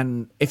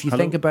 And if you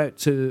think about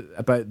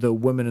the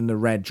woman in the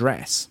red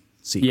dress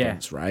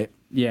sequence, right?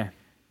 Yeah.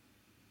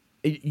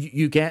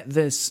 You get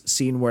this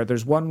scene where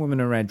there's one woman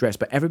in a red dress,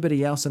 but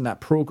everybody else in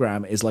that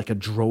program is like a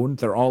drone.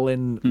 They're all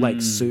in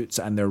like suits,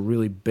 and they're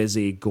really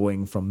busy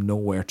going from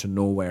nowhere to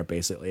nowhere,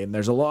 basically. And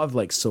there's a lot of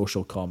like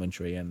social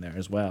commentary in there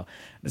as well.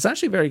 It's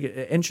actually very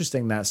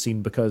interesting, that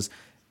scene, because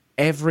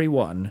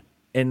everyone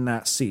in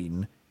that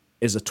scene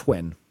is a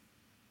twin.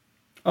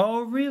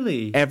 Oh,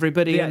 really?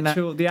 Everybody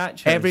the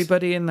actors.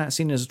 Everybody in that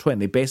scene is a twin.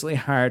 They basically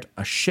hired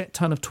a shit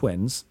ton of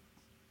twins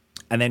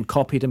and then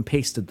copied and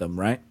pasted them,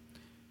 right?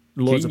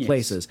 loads of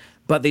places,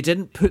 but they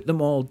didn't put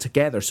them all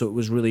together, so it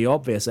was really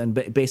obvious, and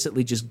it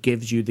basically just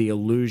gives you the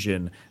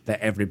illusion that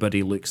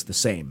everybody looks the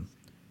same,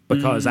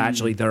 because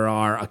actually there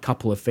are a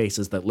couple of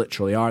faces that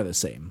literally are the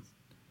same.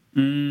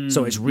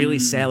 So it's really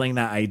selling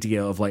that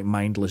idea of like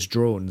mindless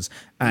drones,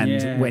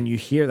 and when you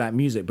hear that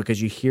music,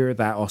 because you hear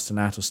that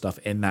ostinato stuff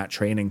in that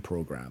training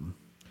program,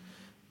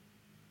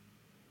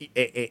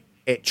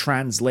 it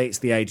translates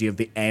the idea of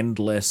the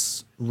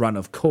endless run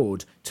of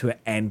code to an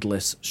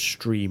endless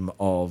stream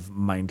of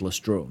mindless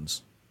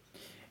drones,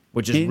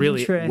 which is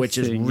really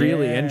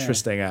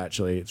interesting.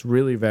 Actually, it's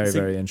really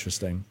very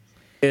interesting.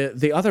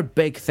 The other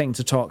big thing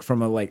to talk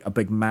from a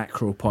big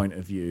macro point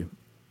of view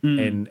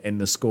in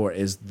the score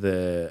is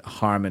the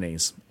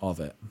harmonies of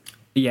it.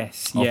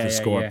 Yes, of the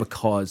score,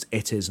 because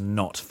it is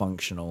not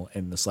functional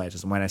in the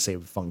slightest. And when I say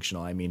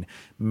functional, I mean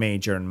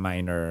major and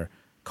minor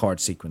chord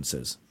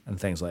sequences and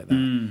things like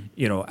that,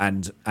 you know,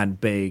 and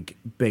big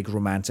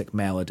romantic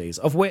melodies,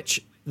 of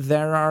which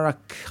there are a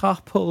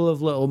couple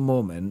of little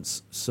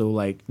moments. So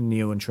like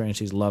Neo and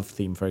Trinity's love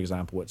theme, for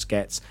example, which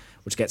gets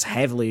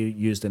heavily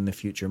used in the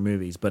future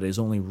movies, but is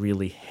only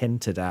really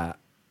hinted at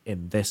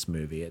in this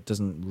movie. It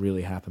doesn't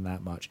really happen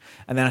that much.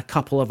 And then a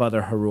couple of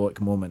other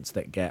heroic moments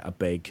that get a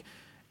big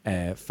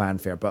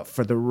fanfare. But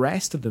for the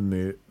rest of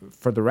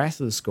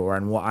the score,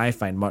 and what I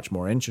find much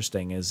more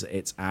interesting, is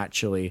it's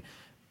actually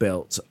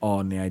built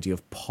on the idea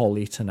of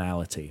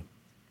polytonality.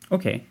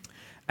 Okay.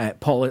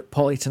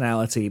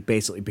 Polytonality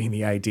basically being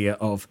the idea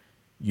of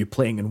you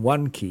playing in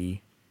one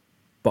key,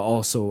 but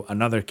also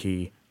another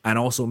key, and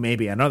also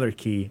maybe another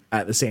key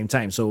at the same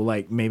time. So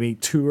like maybe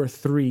 2 or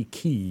 3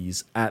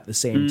 keys at the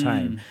same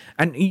time.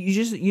 And you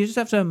just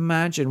have to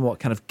imagine what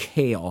kind of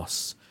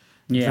chaos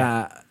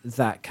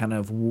that kind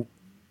of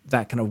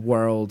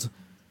world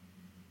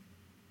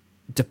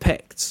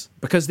depicts,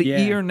 because the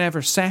ear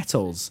never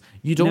settles.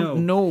 You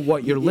don't know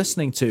what you're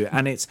listening to,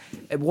 and it's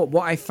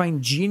what I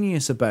find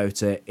genius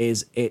about it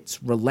is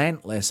it's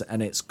relentless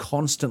and it's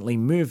constantly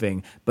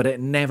moving, but it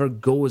never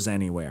goes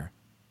anywhere.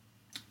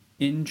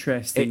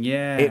 Interesting.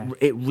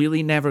 It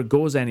really never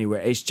goes anywhere.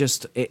 It's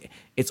just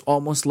it's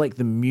almost like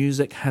the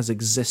music has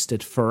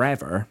existed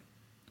forever,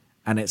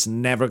 and it's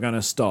never going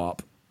to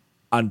stop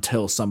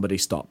until somebody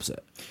stops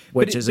it,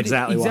 which is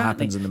exactly what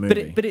happens in the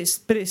movie. But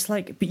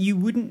you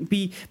wouldn't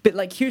be. But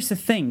like, here's the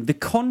thing: the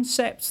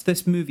concepts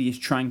this movie is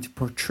trying to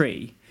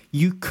portray,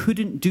 you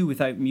couldn't do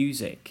without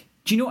music.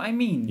 Do you know what I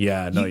mean?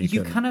 Yeah, no,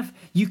 you kind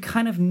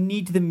of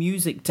need the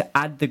music to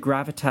add the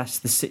gravitas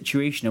to the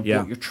situation of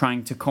what you're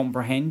trying to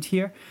comprehend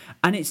here,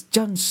 and it's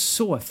done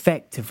so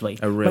effectively.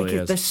 It really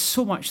is. There's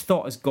so much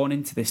thought has gone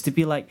into this to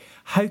be like,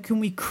 how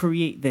can we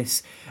create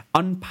this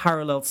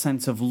unparalleled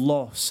sense of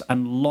loss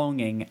and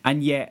longing,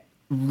 and yet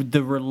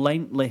the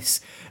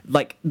relentless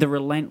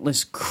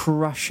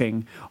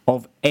crushing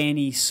of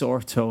any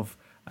sort of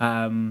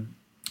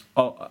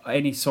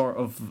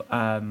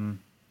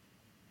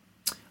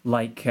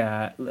like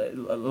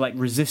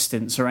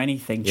resistance or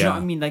anything. Do you know what I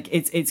mean? Like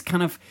it's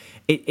kind of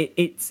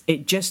it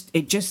just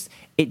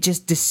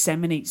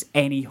disseminates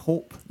any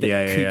hope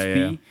that could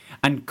be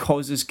and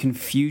causes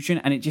confusion,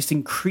 and it just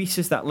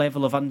increases that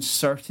level of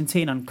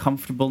uncertainty and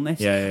uncomfortableness.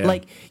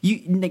 Like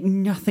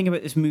nothing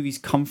about this movie's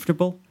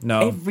comfortable.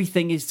 No,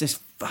 everything is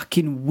just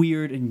fucking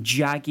weird and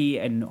jaggy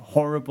and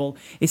horrible.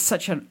 It's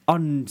such an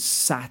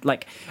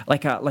like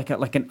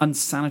an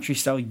unsanitary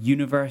style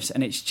universe,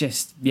 and it's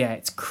just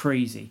it's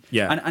crazy.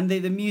 And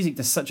the music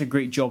does such a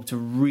great job to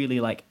really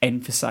like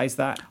emphasize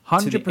that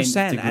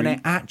 100%, and it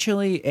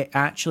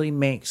actually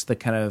makes the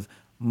kind of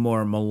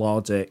more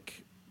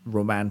melodic,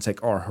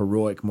 romantic or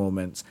heroic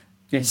moments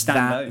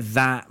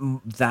that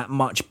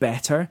much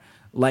better.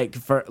 Like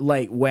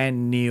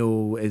when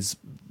Neo is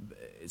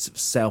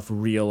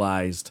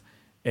self-realized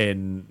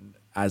in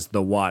as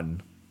the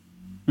one,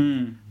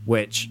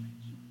 which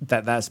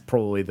that's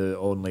probably the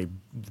only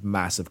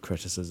massive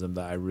criticism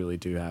that I really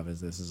do have,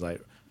 is this is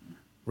like,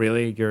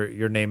 really,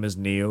 your name is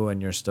Neo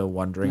and you're still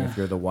wondering if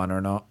you're the one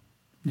or not.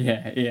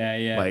 Like,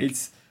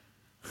 it's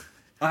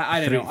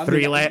I don't know.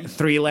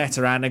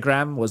 Three-letter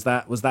anagram, was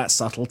that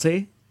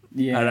subtlety?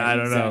 I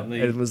don't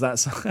know. Was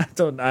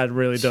that? I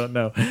really don't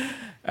know.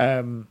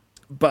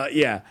 But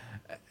yeah,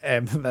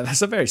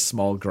 that's a very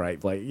small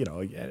gripe. Like, you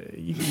know,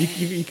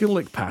 you can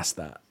look past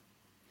that.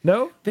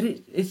 No, but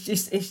it's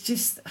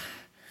just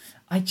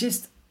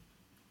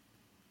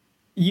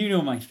you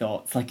know my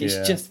thoughts. Like,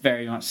 it's just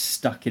very much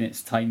stuck in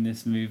its time,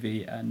 this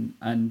movie,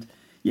 and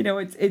you know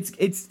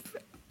it's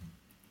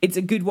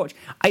a good watch.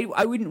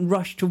 I wouldn't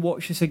rush to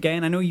watch this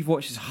again. I know you've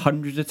watched this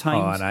hundreds of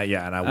times. Oh,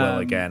 and I will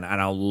again,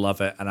 and I'll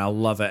love it, and I'll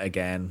love it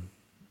again.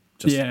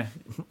 Just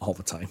all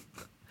the time.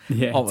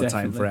 All the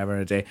time, forever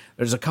and a day.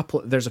 There's a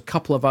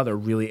couple of other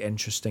really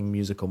interesting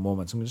musical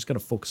moments. I'm just going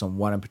to focus on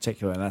one in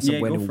particular, and that's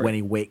when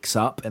he wakes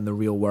up in the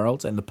real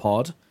world, in the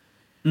pod.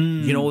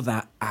 You know,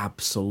 that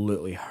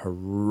absolutely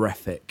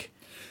horrific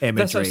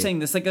imagery. That's what I'm saying.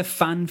 There's like a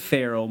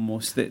fanfare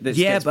almost.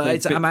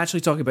 I'm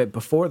actually talking about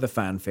before the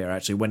fanfare.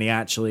 Actually,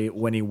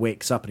 when he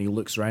wakes up and he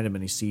looks around him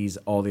and he sees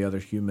all the other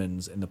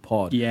humans in the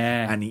pod.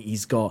 Yeah, and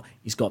he's got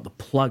the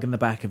plug in the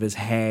back of his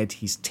head.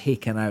 He's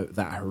taken out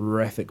that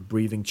horrific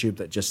breathing tube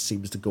that just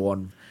seems to go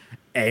on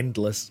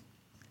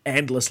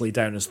endlessly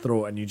down his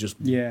throat, and you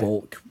just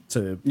bulk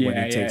to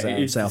when he takes it out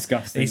himself.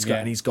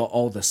 And he's got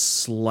all the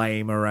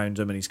slime around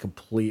him, and he's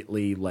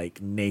completely like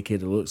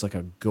naked. It looks like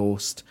a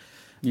ghost.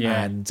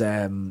 Yeah,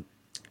 and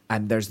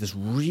there's this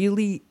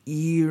really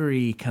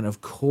eerie kind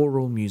of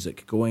choral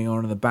music going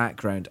on in the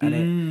background,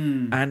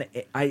 and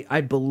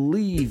I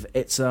believe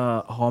it's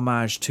a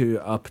homage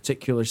to a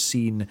particular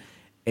scene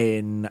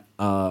in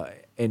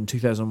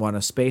 2001: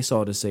 A Space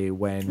Odyssey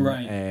when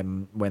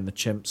the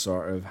chimps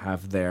sort of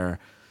have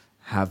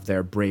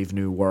their Brave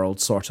New World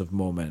sort of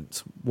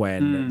moment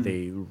when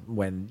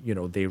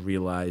they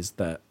realize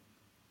that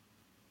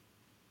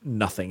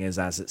nothing is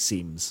as it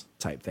seems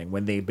type thing,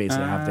 when they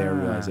basically have their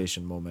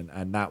realization moment.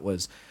 And that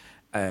was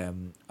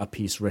a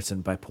piece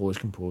written by Polish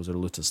composer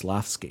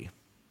Lutosławski.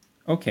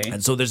 Okay.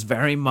 And so there's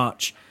very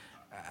much,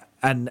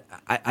 and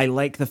I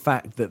like the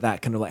fact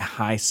that kind of like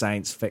high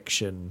science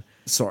fiction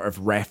sort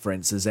of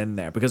reference is in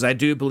there, because I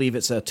do believe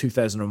it's a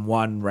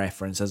 2001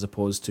 reference as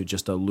opposed to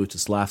just a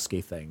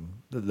Lutosławski thing,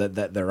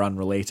 that they're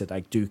unrelated. I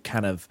do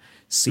kind of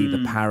see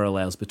the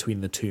parallels between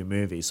the two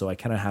movies, so I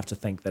kind of have to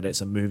think that it's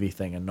a movie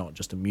thing and not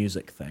just a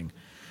music thing.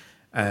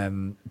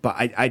 But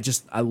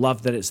I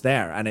love that it's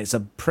there, and it's a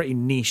pretty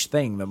niche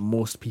thing that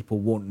most people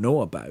won't know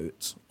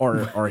about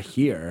or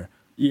hear.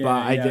 Yeah,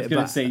 I was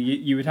going to say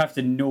you would have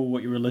to know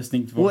what you were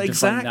listening to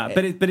find that.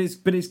 But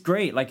it's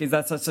great. Like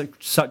that's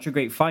such a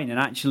great find. And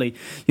actually,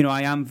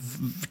 I am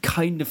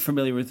kind of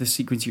familiar with the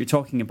sequence you're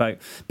talking about.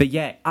 But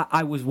yeah,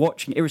 I was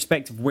watching,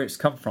 irrespective of where it's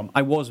come from,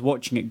 I was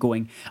watching it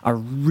going, a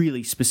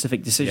really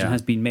specific decision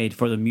has been made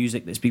for the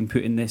music that's been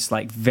put in this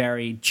like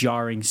very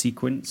jarring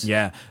sequence.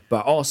 Yeah,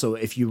 but also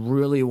if you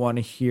really want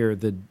to hear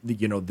the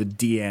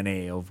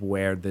DNA of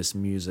where this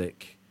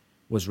music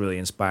was really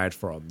inspired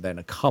from, then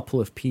a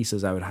couple of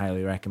pieces I would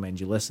highly recommend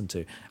you listen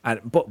to.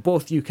 And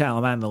both you,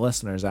 Callum, and the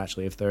listeners,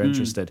 actually, if they're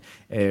interested,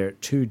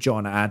 two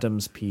John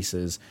Adams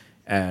pieces,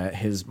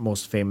 his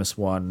most famous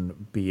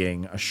one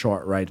being A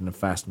Short Ride in a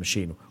Fast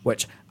Machine,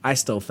 which I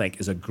still think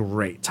is a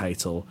great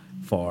title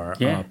for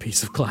a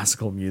piece of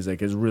classical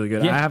music. It's really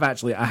good. Yeah. I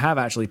have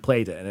actually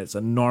played it, and it's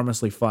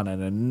enormously fun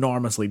and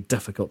enormously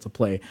difficult to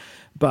play.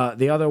 But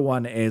the other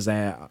one is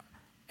a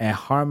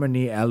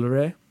Harmonie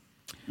Elre,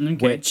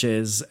 which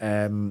is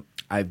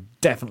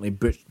I've definitely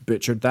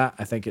butchered that.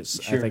 I think it's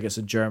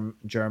a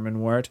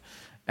German word,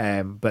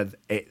 but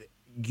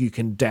you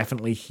can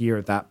definitely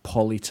hear that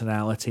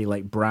polytonality,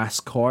 like brass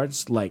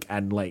chords,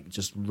 and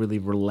just really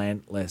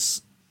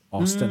relentless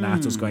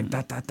ostinatos going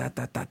da da da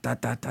da da da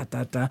da da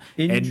da da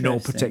in no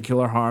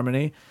particular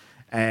harmony.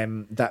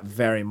 That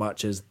very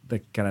much is the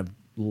kind of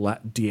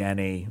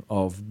DNA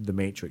of the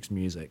Matrix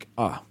music.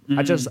 I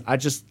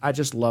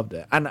just loved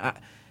it, and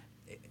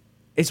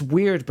it's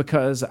weird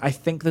because I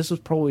think this was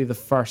probably the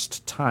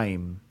first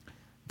time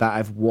that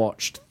I've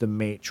watched The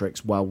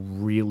Matrix while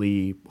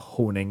really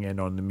honing in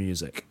on the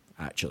music,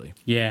 actually.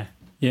 Yeah.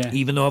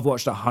 Even though I've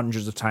watched it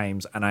hundreds of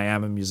times and I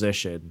am a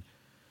musician,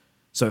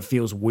 so it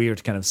feels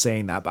weird kind of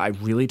saying that, but I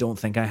really don't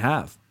think I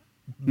have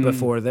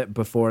before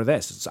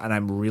this, and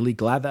I'm really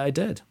glad that I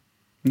did.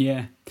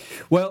 Yeah,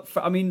 well,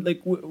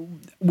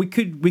 we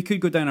could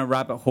go down a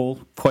rabbit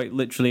hole quite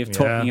literally of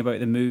talking about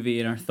the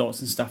movie and our thoughts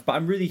and stuff. But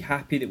I'm really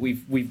happy that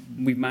we've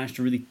managed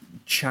to really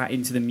chat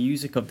into the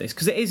music of this,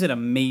 because it is an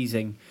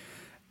amazing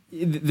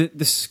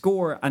the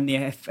score and the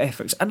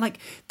effects, and like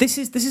this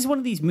is one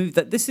of these movies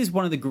that this is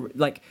one of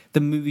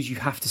the movies you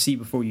have to see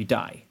before you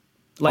die.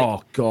 Like,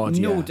 oh God,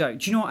 no doubt.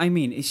 Do you know what I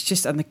mean? It's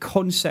just, and the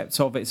concept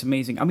of it's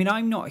amazing. I mean,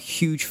 I'm not a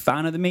huge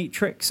fan of The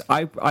Matrix.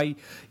 I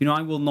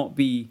will not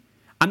be.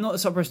 I'm not the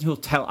sort of person who'll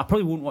tell. I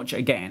probably won't watch it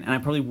again, and I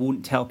probably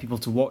won't tell people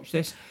to watch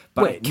this.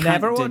 But wait,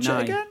 never watch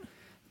it again?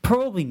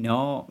 Probably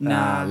not.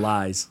 Nah,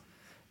 lies.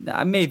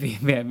 Nah, maybe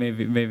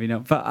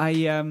not. But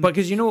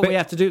because you know what we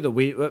have to do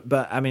though.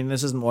 But I mean,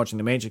 this isn't watching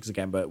The Matrix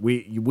again. But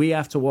we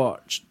have to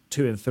watch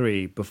 2 and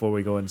 3 before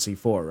we go and see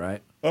 4,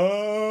 right?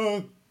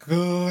 Oh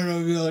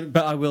God,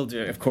 but I will do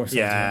it, of course.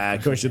 Yeah,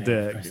 of course you'll do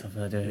it.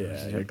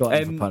 Yeah, you're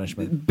glutton for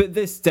punishment. But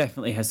this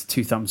definitely has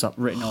 2 thumbs up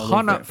written all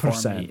over it for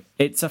me.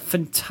 It's a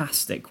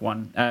fantastic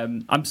one.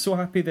 I'm so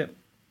happy that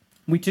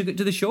we took it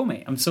to the show,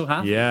 mate. I'm so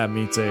happy. Yeah,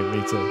 me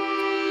too.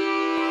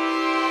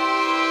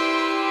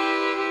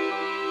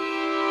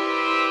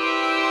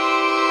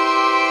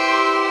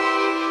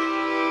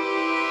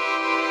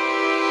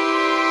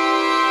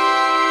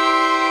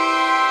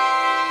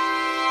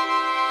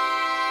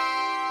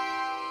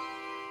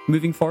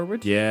 Moving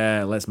forward?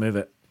 Yeah, let's move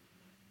it.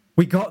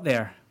 We got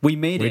there. We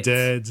made it. We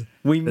did.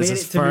 We made this it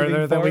is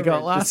further than we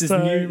got last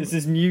time. This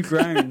is new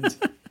ground.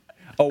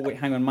 Oh,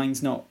 wait, hang on.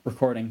 Mine's not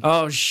recording.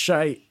 Oh,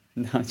 shite.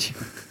 No,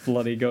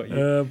 bloody got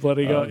you.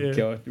 Got you.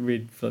 God,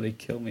 we'd bloody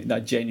kill me.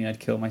 That genuinely, I'd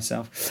kill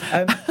myself.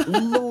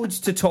 Loads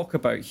to talk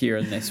about here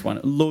in this one.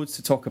 Loads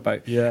to talk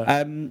about.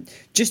 Yeah.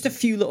 Just a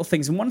few little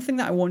things. And one thing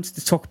that I wanted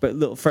to talk about a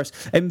little first.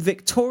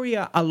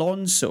 Victoria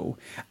Alonso.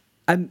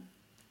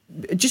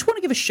 Just want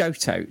to give a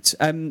shout out.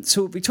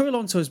 So Victoria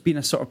Alonso has been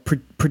a sort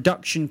of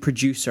production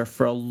producer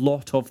for a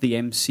lot of the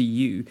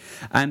MCU,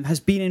 has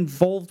been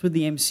involved with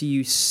the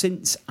MCU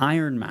since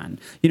Iron Man.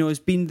 Has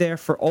been there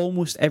for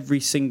almost every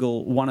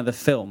single one of the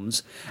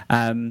films.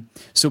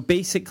 So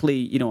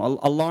basically, a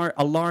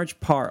large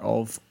part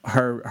of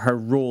her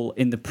role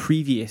in the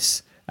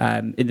previous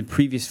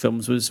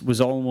films was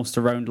almost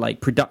around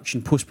like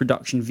production,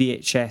 post-production,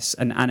 VHS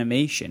and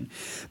animation,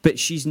 but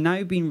she's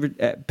now been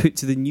put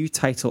to the new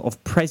title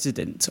of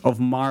President of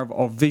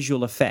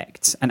Visual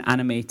Effects and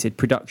Animated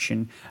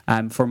Production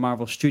for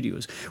Marvel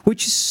Studios,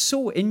 which is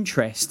so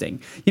interesting.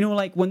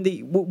 Like when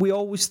we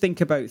always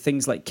think about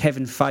things like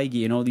Kevin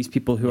Feige and all these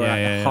people who are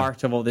at the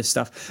heart of all this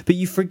stuff, but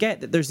you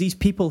forget that there's these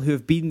people who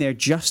have been there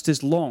just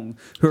as long,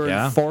 who are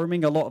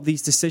informing a lot of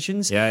these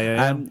decisions.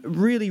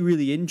 Really,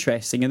 really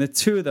interesting. And the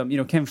two of them,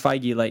 Kevin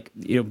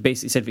Feige,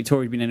 basically said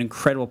Victoria's been an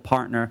incredible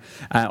partner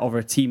of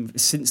our team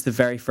since the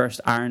very first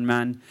Iron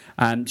Man.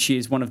 She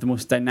is one of the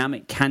most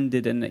dynamic,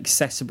 candid, and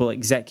accessible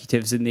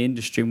executives in the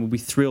industry, and we'll be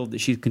thrilled that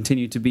she's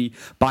continued to be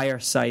by our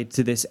side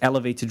to this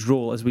elevated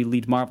role as we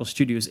lead Marvel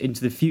Studios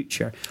into the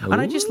future. Ooh. And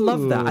I just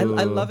love that. I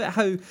love it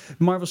how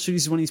Marvel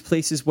Studios is one of these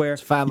places where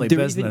it's family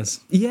business.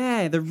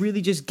 They're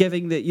really just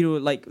giving that,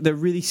 they're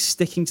really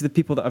sticking to the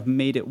people that have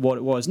made it what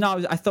it was.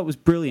 No, I thought it was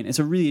brilliant. It's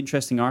a really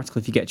interesting article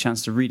if you get a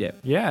chance to read it.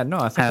 Yeah, no,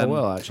 I think I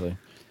will, actually.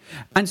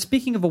 And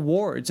speaking of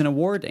awards and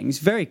awardings,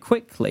 very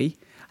quickly,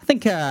 I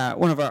think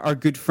one of our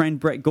good friend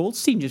Brett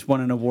Goldstein just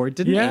won an award,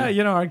 didn't he?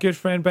 Yeah, our good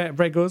friend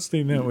Brett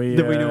Goldstein that we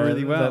know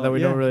really well. That we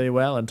know really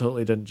well and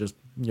totally didn't just,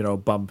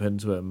 bump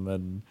into him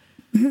and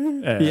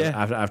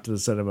after the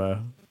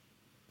cinema.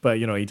 But,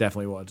 he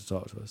definitely wanted to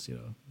talk to us,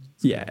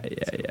 Yeah,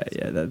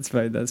 that's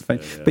fine. Yeah.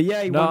 But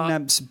he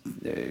won...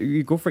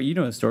 you go for it, you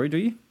know the story, do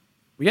you?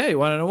 Yeah, he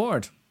won an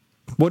award.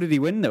 What did he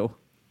win, though?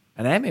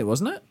 An Emmy,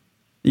 wasn't it?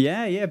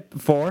 Yeah,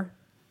 for...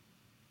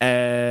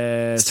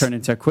 it's turned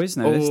into a quiz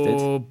now, this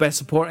did. Best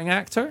Supporting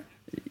Actor?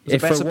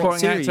 Best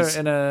Supporting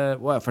Actor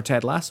for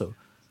Ted Lasso.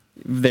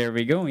 There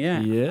we go,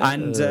 yeah. Yes.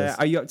 And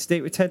are you up to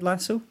date with Ted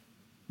Lasso?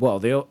 Well,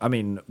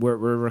 we're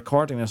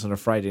recording this on a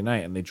Friday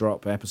night and they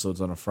drop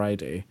episodes on a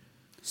Friday.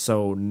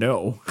 So,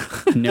 no.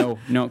 No,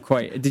 not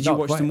quite. Did you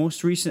watch the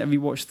most recent? Have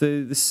you watched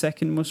the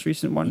second most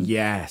recent one?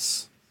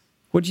 Yes.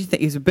 What do you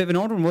think? It was a bit of an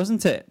odd one,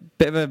 wasn't it?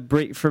 Bit of a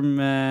break from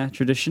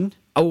tradition.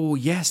 Oh,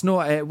 yes. No,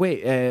 it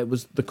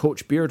was the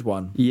Coach Beard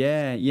one.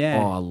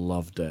 Yeah. Oh, I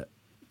loved it.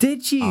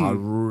 Did you? I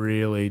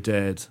really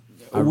did.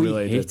 We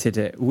hated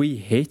it,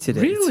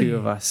 the two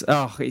of us.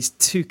 Oh, it's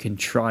too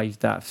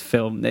contrived, that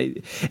film.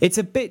 It's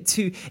a bit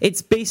too...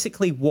 It's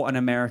basically what an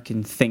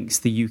American thinks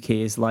the UK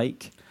is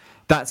like.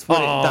 That's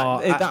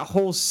what that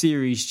whole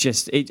series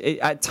just...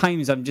 at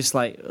times, I'm just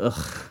like,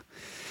 ugh.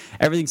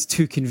 Everything's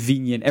too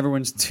convenient.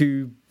 Everyone's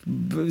too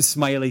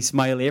smiley.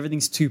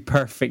 Everything's too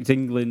perfect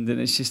England. And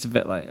it's just a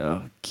bit like,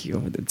 oh,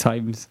 God, at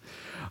times...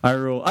 I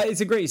roll.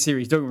 It's a great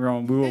series, don't get me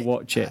wrong, we will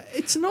watch it.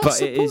 It's not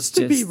supposed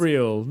to be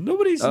real.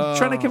 Nobody's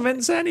trying to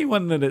convince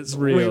anyone that it's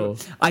real.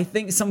 I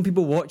think some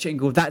people watch it and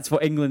go, that's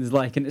what England's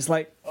like, and it's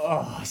like,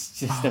 it's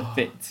just a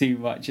bit too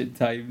much at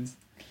times.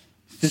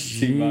 Just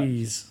too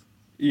much.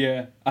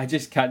 Yeah, I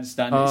just can't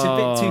stand it. It's a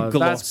bit too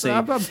glossy.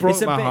 That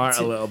broke my heart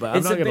a little bit,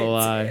 I'm not going to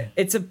lie.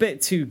 It's a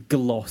bit too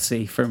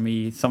glossy for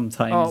me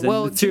sometimes. Oh,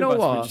 well, the two you know of us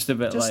what? were just a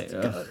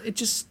bit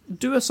just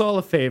do us all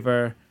a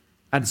favour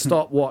and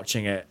stop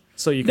watching it.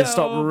 So you can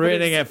stop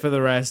ruining it for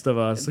the rest of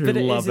us who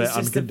love it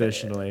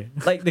unconditionally.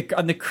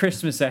 On the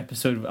Christmas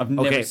episode, I've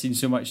never seen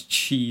so much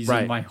cheese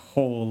in my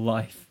whole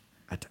life.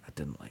 I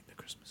didn't like the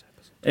Christmas episode.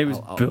 It was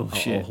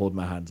bullshit. I'll hold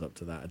my hands up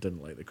to that. I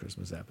didn't like the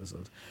Christmas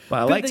episode, but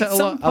I liked it a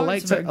lot. I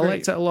liked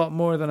it a lot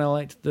more than I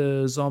liked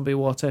the zombie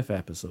What If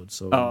episode.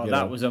 So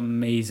that was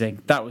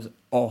amazing. That was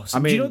awesome.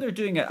 I mean, do you know they're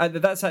doing it?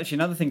 That's actually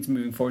another thing to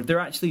moving forward. They're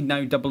actually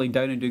now doubling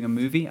down and doing a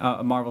movie,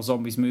 a Marvel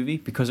Zombies movie,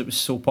 because it was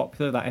so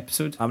popular, that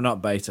episode. I'm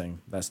not biting.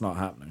 That's not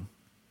happening.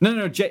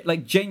 No,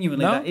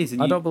 genuinely, that is.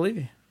 I don't believe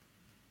you.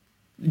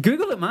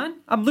 Google it, man.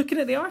 I'm looking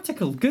at the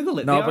article. Google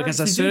it. No,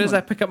 because as soon as I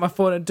pick up my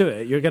phone and do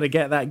it, you're going to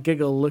get that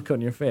giggle look on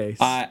your face.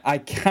 I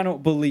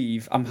cannot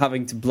believe I'm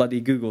having to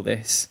bloody Google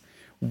this.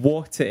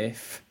 What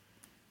if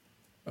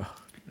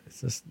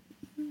it's just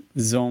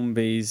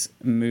Zombies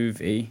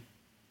movie?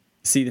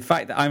 See, the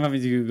fact that I'm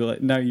having to Google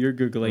it, now you're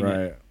Googling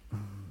it.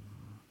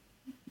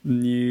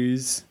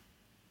 News.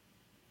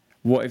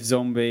 What if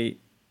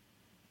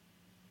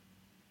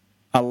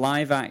a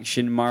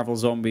live-action Marvel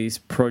Zombies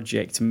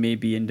project may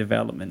be in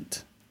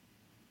development?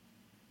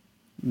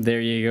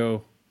 There you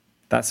go.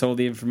 That's all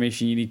the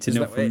information you need to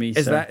know from me.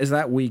 Is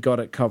that we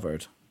got it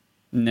covered?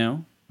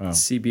 No. Oh.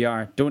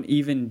 CBR. Don't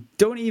even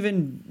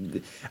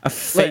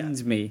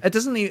offend me. It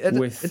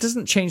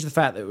doesn't change the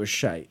fact that it was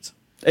shite.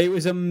 It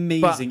was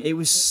amazing. But it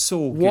was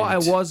so good. What I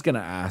was gonna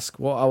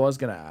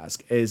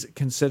ask is,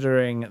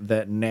 considering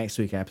that next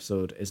week's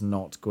episode is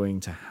not going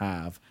to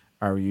have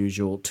our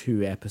usual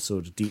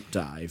 2-episode deep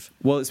dive.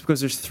 Well, it's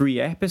because there's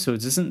 3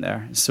 episodes, isn't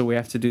there? So we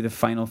have to do the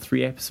final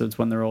 3 episodes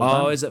when they're all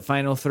done. Oh, is it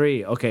final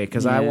 3? Okay,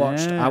 because I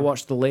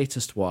watched the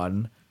latest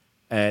one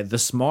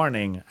this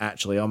morning,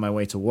 actually, on my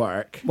way to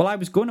work. Well, I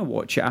was going to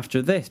watch it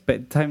after this, but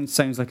it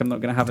sounds like I'm not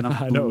going to have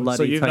enough bloody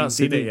so you've time not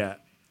seen it yet?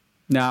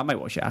 No, I might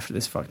watch it after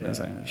this fucking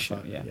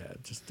shit. Yeah,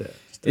 just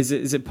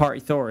Is it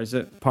Party Thor? Is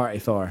it Party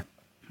Thor?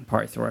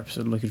 Party Thor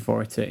episode. Looking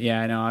forward to it.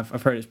 Yeah, I know.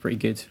 I've heard it's pretty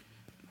good.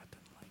 I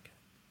didn't like it.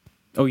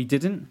 Oh, you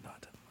didn't? No, I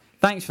didn't like it.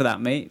 Thanks for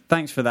that, mate.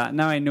 Thanks for that.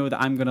 Now I know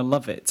that I'm going to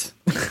love it.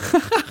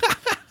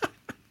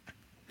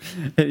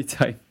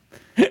 Anytime.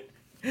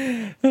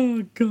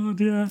 Oh God,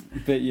 yeah.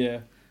 But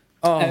yeah.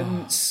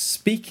 Oh.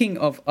 Speaking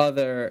of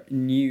other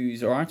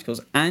news or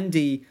articles,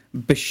 Andy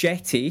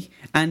Muschietti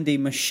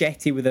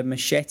with a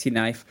machete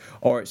knife,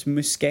 or it's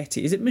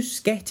Muschietti. Is it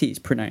Muschietti? It's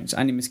pronounced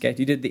Andy Muschietti.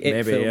 He did the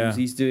It films. Yeah.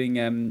 He's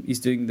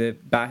doing the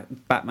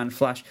Batman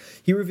Flash.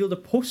 He revealed a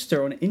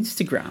poster on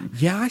Instagram.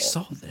 Yeah, I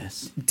saw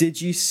this.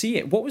 Did you see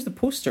it? What was the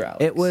poster,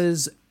 Alex? It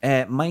was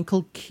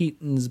Michael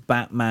Keaton's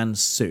Batman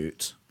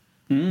suit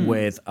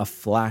with a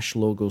Flash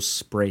logo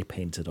spray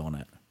painted on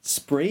it.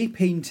 Spray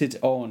painted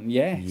on,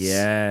 yes.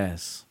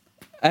 Yes.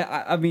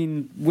 I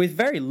mean, with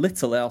very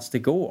little else to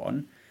go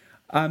on,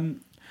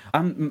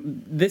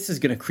 this is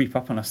going to creep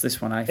up on us. This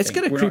one, I think it's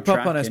going to creep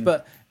up on us.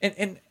 But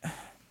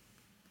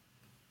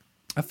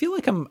I feel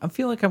like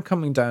I'm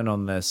coming down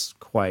on this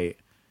quite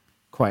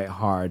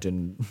hard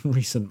in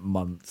recent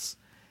months.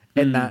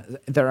 In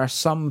that there are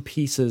some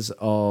pieces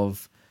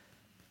of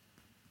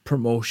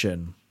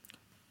promotion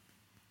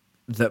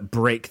that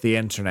break the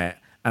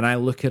internet, and I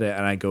look at it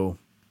and I go,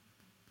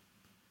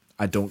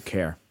 I don't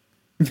care.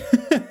 Do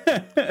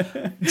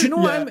you know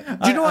what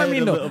I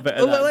mean? Though,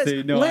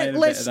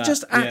 let's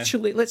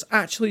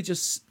actually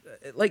just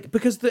like,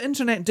 because the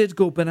internet did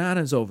go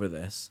bananas over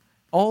this.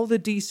 All the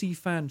DC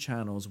fan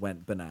channels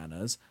went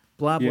bananas.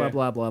 Blah blah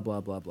blah blah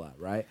blah blah blah.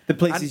 Right? The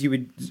places you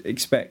would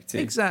expect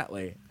to.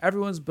 Exactly.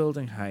 Everyone's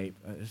building hype.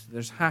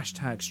 There's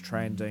hashtags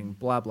trending.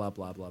 Blah blah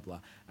blah blah blah.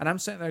 And I'm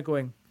sitting there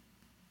going,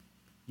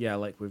 yeah,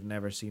 like we've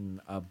never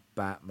seen a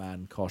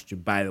Batman costume.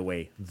 By the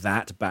way,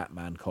 that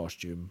Batman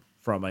costume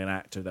from an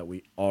actor that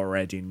we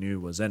already knew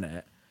was in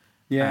it,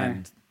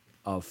 and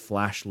a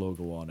Flash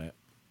logo on it.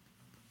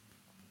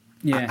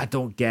 Yeah, I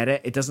don't get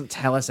it. It doesn't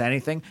tell us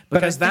anything,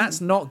 because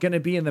that's not going to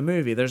be in the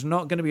movie. There's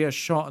not going to be a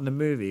shot in the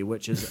movie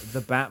which is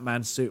the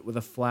Batman suit with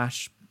a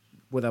Flash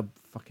with a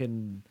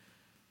fucking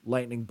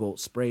lightning bolt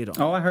sprayed on.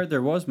 Oh, I heard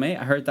there was, mate.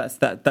 I heard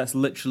that's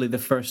literally the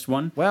first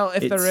one. Well,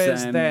 if there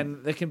is,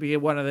 then there can be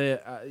one of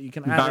the you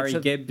can add Barry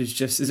Gibb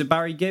is it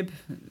Barry Gibb?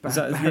 Is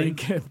that his Barry name?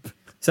 Gibb.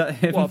 Is that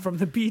him? What, from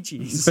the Bee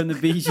Gees? From the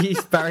Bee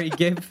Gees, Barry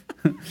Gibb.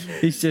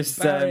 He's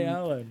just Barry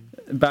Allen.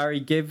 Barry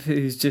Gibb,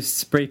 who's just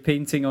spray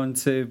painting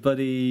onto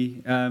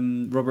bloody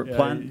Robert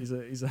Plant. He's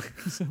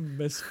a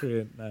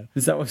miscreant now.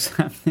 Is that what's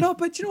happening? No,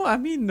 but you know what I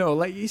mean, though.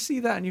 Like, you see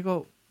that and you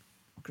go,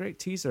 great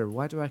teaser.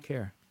 Why do I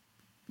care?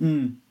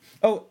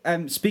 Oh,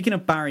 speaking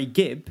of Barry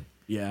Gibb,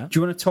 yeah. Do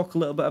you want to talk a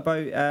little bit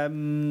about?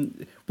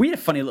 We had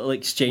a funny little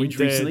exchange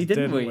recently,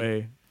 didn't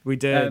we? We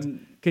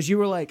did. Because you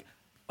were like,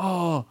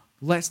 "Oh,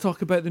 let's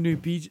talk about the new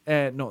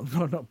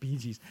not Bee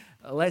Gees.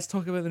 Let's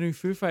talk about the new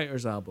Foo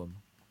Fighters album."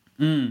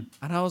 And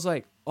I was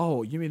like,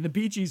 "Oh, you mean the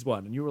Bee Gees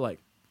one?" And you were like,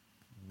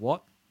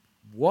 "What?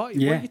 What?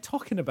 Yeah. What are you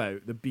talking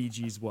about? The Bee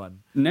Gees one?"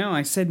 No,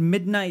 I said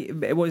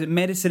Midnight. Was it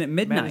Medicine at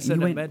Midnight?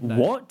 Medicine at Midnight.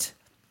 What?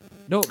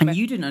 No, and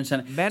you didn't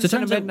understand it.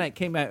 Medicine at Midnight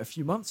came out a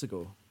few months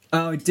ago.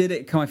 Oh, did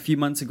it come a few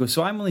months ago?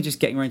 So I'm only just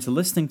getting around to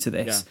listening to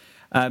this.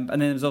 Yeah. And then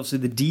there's obviously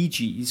the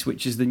DGs,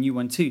 which is the new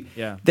one too.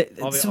 Yeah.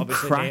 Some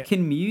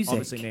cracking music.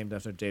 Obviously named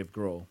after Dave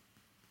Grohl.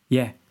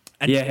 Yeah.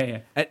 Yeah.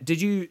 Did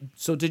you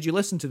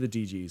listen to the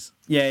DGs?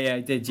 Yeah,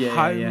 I did. Yeah.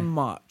 How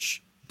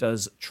much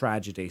does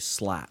Tragedy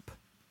slap?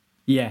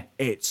 Yeah.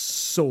 It's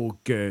so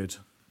good.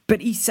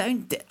 But he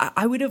sounded.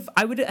 I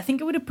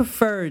think I would have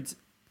preferred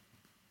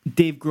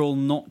Dave Grohl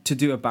not to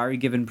do a Barry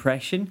Gibb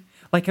impression.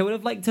 Like, I would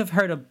have liked to have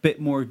heard a bit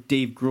more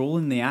Dave Grohl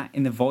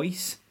in the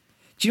voice.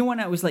 Do you know when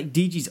I was like,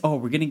 DGs,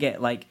 we're going to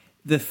get like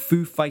the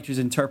Foo Fighters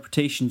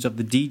interpretations of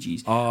the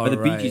DGs or the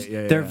Bee Gees.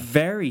 Yeah, they're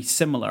very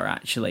similar,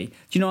 actually. Do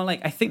you know,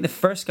 like, I think the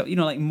first couple,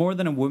 like More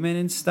Than a Woman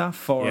and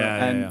stuff, or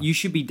You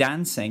Should Be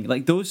Dancing,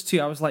 like those two,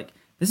 I was like,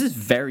 this is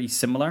very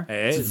similar.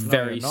 It is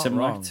very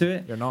similar wrong. to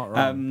it. You're not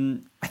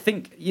wrong. I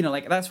think,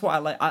 like, that's what I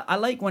like. I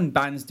like when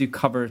bands do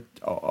cover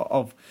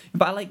of,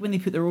 but I like when they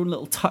put their own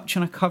little touch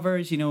on a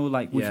covers.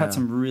 Like we've had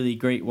some really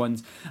great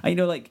ones.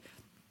 Like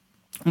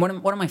one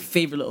of my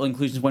favorite little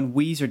inclusions when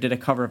Weezer did a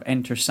cover of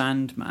Enter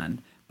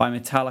Sandman by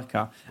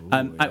Metallica.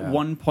 At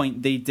one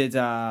point they did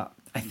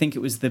I think it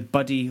was the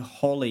Buddy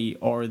Holly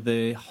or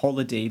the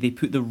Holiday. They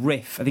put the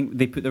riff. I think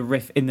they put the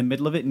riff in the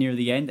middle of it near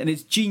the end, and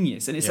it's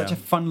genius. And it's such a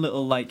fun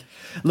little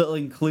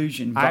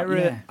inclusion. But,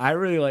 I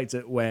really liked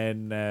it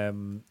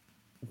when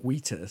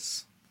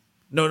Wheatus,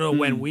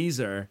 when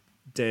Weezer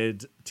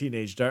did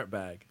Teenage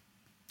Dirtbag.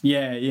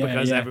 Yeah, yeah,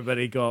 because yeah.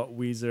 everybody got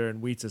Weezer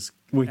and Wheatus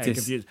Wheatus.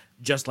 confused,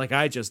 just like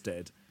I just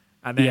did.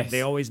 And then Yes.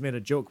 they always made a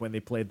joke when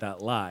they played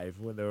that live,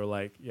 when they were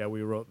like, "Yeah,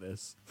 we wrote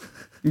this."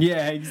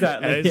 Yeah,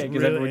 exactly. And Yeah,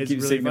 because everyone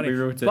keeps saying that we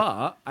wrote it.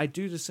 But I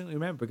do distinctly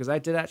remember, because I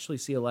did actually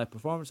see a live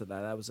performance of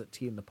that. That was at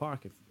Tea in the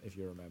Park, if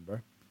you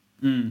remember.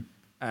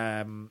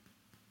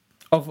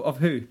 Of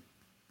who?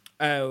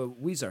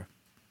 Weezer.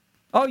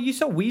 Oh, you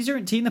saw Weezer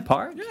at Tea in the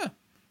Park? Yeah.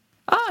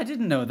 Ah, I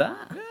didn't know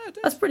that. Yeah, I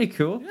did. That's pretty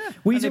cool. Yeah.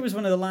 Weezer was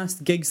one of the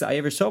last gigs that I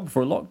ever saw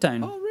before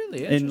lockdown. Oh,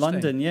 really? In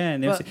London, yeah.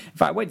 And in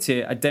fact, I went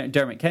to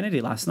Dermot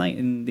Kennedy last night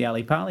in the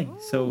Ali Pali.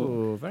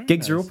 So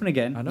gigs are open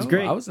again. I know. It was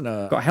great. I was in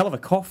a... Got a hell of a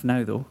cough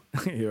now, though.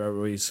 You were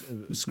always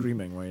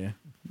screaming, were you?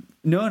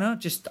 No,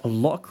 just a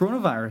lot of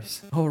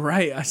coronavirus. Oh,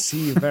 right. I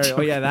see you very...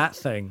 Oh, yeah, that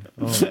thing.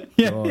 Oh,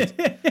 God.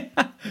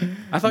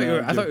 I thought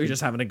you were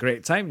just having a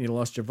great time and you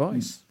lost your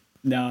voice.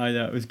 No,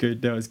 it was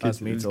good. No, it was good.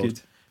 That's me it was told.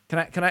 good.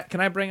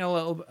 Can I bring a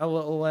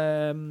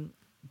little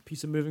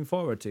piece of moving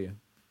forward to you?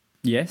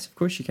 Yes, of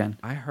course you can.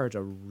 I heard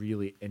a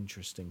really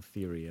interesting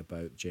theory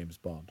about James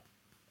Bond.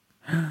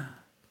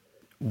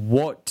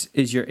 What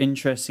is your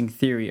interesting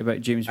theory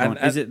about James Bond?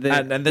 Is it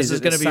that and this is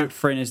going to be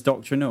Saffron is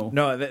Dr. No?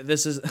 No,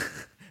 this is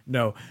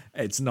no.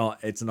 It's not.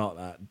 It's not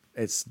that.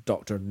 It's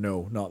Dr.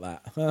 No, not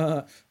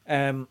that.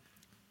 And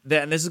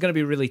this is going to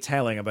be really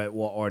telling about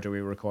what order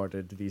we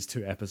recorded these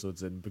two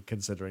episodes in,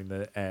 considering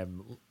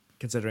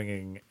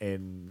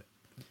in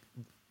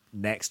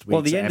next week.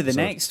 Well, the end of the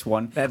next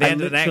one. At the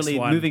end of the next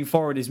one, moving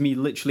forward is me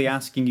literally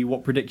asking you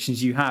what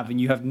predictions you have, and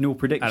you have no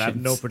predictions. I have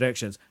no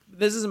predictions.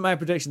 This isn't my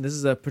prediction. This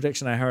is a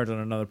prediction I heard on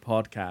another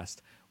podcast,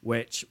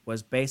 which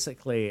was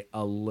basically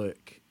a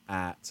look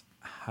at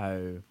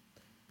how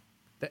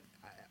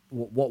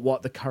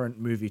what the current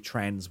movie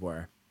trends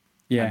were.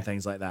 Yeah. And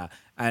things like that.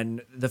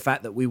 And the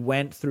fact that we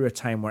went through a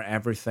time where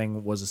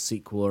everything was a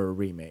sequel or a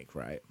remake,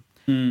 right?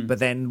 But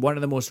then one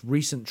of the most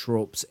recent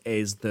tropes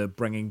is the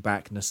bringing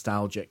back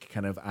nostalgic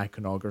kind of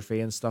iconography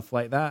and stuff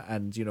like that.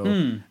 And, you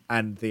know,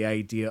 and the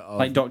idea of...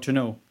 Like Dr.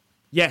 No.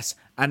 Yes,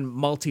 and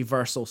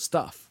multiversal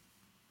stuff.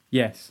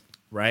 Yes.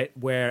 Right?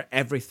 Where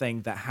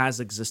everything that has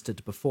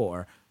existed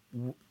before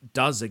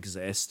does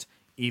exist,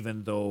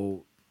 even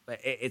though...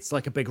 It's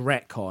like a big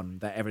retcon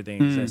that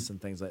everything exists and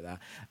things like that.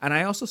 And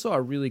I also saw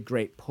a really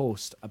great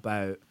post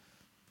about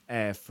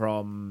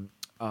from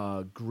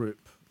a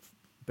group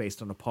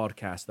based on a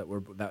podcast that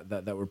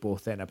we're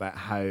both in, about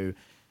how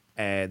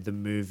the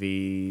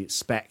movie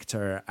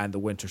Spectre and The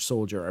Winter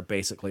Soldier are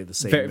basically the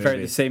same movie.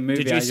 Very the same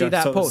movie. Did you see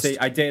that post?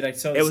 I did. I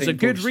saw. It was a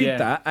good read. Yeah.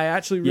 That I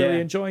actually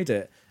really enjoyed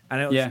it,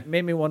 and it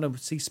made me want to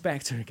see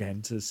Spectre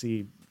again to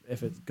see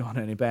if it's gone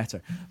any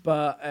better.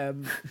 But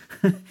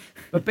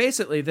but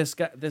basically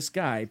this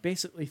guy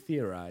basically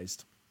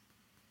theorized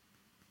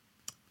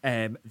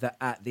that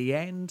at the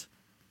end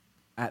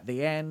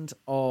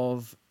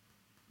of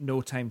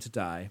No Time to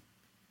Die,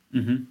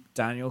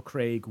 Daniel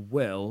Craig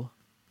will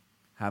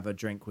have a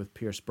drink with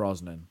Pierce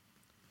Brosnan.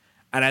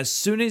 And as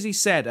soon as he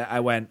said it,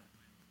 I went,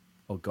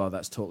 oh God,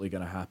 that's totally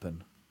going to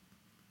happen.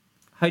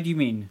 How do you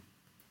mean?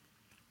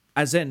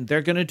 As in,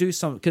 they're going to do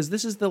some... Because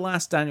this is the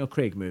last Daniel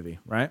Craig movie,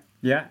 right?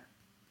 Yeah.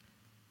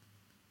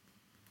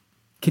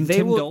 Can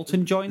Tim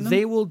Dalton join them?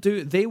 They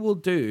will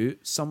do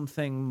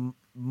something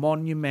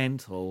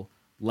monumental,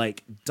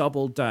 like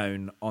double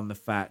down on the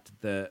fact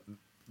that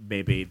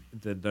maybe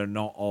they're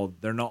not all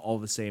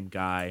the same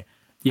guy,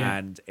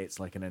 and it's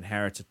like an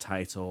inherited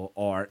title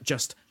or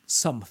just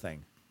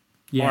something.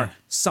 Yeah. Or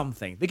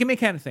something. They can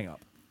make anything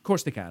up. Of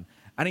course they can.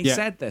 And he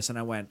said this, and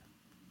I went,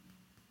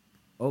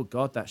 oh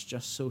God, that's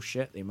just so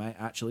shit. They might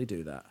actually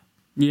do that.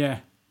 Yeah.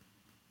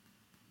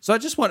 So I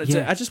just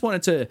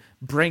wanted to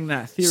bring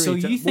that theory. So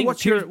you think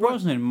Pierce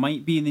Brosnan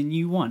might be in the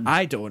new one?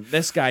 I don't.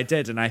 This guy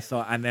did, and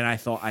then I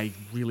thought I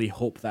really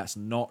hope that's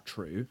not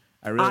true.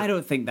 I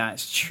don't think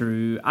that's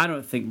true. I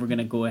don't think we're going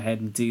to go ahead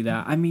and do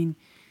that. I mean,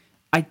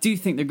 I do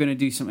think they're going to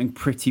do something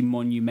pretty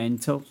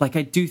monumental. Like,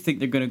 I do think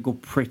they're going to go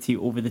pretty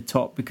over the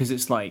top, because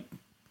it's like,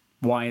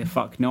 why the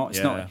fuck not? It's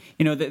not,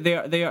 you know,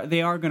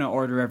 they are going to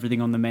order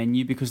everything on the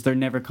menu because they're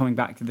never coming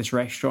back to this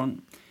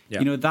restaurant. Yeah.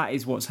 You know, that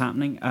is what's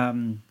happening.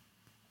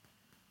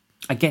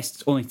 I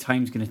guess only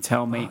time's going to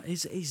tell me.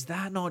 Is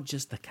that not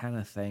just the kind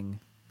of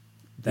thing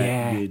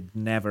that you'd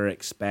never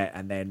expect,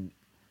 and then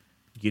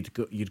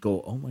you'd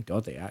go, oh my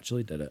God, they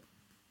actually did it.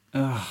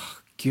 Oh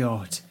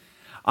God.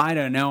 I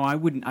don't know. I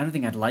don't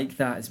think I'd like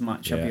that as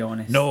much, I'll be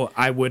honest. No,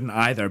 I wouldn't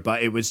either.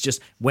 But it was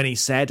just, when he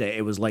said it,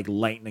 it was like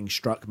lightning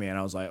struck me, and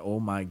I was like, oh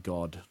my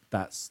God,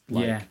 that's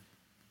like,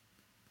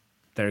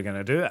 they're going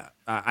to do it.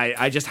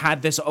 I just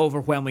had this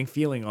overwhelming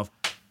feeling of,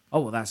 oh,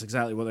 well, that's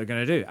exactly what they're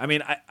going to do. I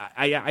mean,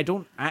 I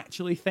don't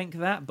actually think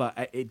that,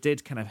 but it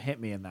did kind of hit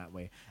me in that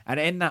way.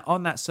 And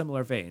on that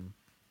similar vein,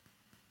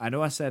 I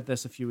know I said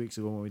this a few weeks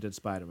ago when we did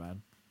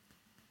Spider-Man.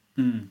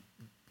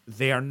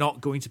 They are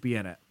not going to be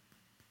in it.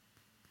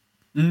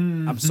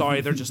 I'm sorry,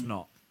 they're just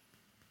not.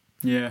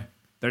 Yeah,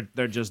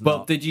 they're just not.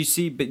 Well, did you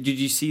see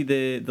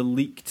the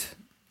leaked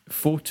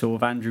photo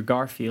of Andrew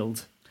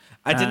Garfield?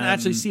 I didn't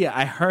actually see it.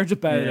 I heard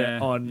about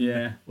it on.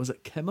 Yeah. Was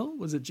it Kimmel?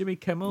 Was it Jimmy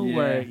Kimmel Yeah.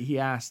 where he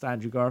asked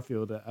Andrew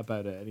Garfield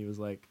about it, and he was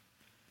like,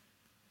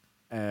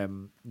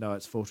 "No,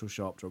 it's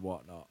photoshopped or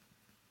whatnot."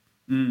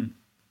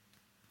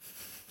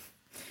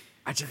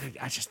 I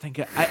just think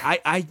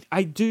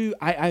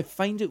I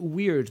find it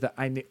weird that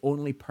I'm the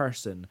only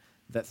person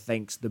that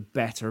thinks the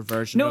better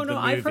version of the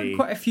movie.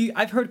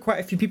 I've heard quite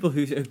a few people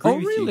who agree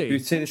with you, who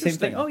say the same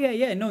thing. Oh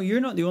yeah. No,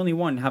 you're not the only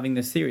one having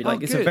this theory.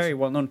 Like it's a very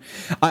well known.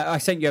 I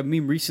sent you a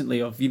meme recently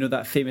of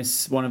that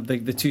famous one of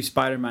the two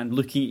Spider-Man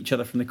looking at each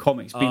other from the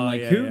comics,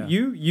 being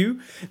you.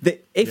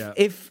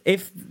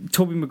 If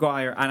Tobey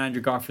Maguire and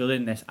Andrew Garfield are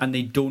in this and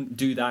they don't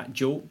do that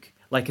joke,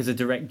 like as a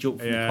direct joke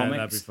from the comics,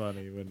 that'd be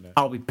funny, wouldn't it?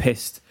 I'll be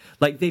pissed.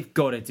 Like they've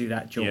got to do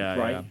that joke,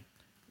 right? Yeah.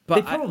 But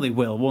they probably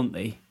will, won't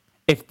they?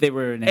 If they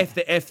were in it.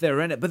 If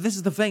they're in it. But this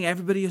is the thing.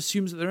 Everybody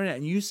assumes that they're in it.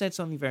 And you said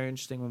something very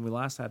interesting when we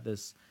last had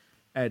this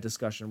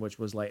discussion, which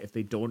was like, if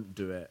they don't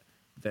do it,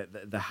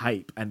 the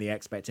hype and the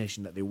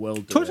expectation that they will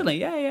do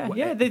totally, it.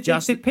 Yeah.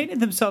 They've painted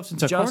themselves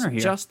into a corner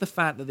here. Just the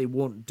fact that they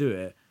won't do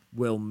it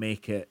will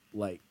make it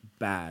like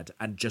bad.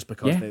 And just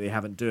because they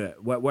haven't do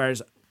it.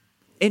 Whereas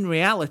in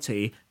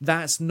reality,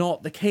 that's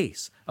not the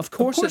case. Of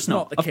course it's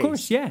not the case. Of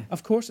course, yeah.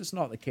 Of course it's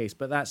not the case.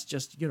 But that's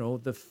just,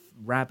 the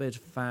rabid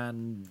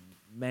fan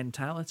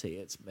mentality.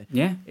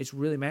 It's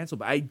really mental.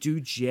 But I do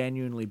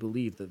genuinely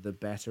believe that the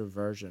better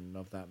version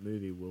of that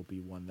movie will be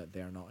one that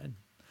they're not in.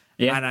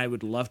 Yeah. And I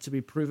would love to be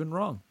proven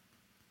wrong.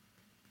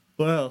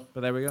 Well,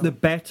 but there we go. The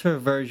better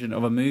version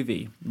of a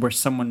movie where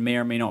someone may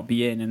or may not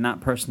be in, and that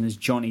person is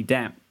Johnny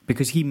Depp,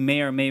 because he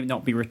may or may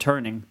not be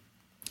returning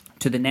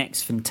to the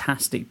next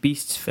Fantastic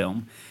Beasts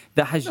film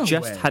that has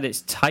had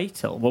its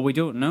title. Well, we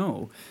don't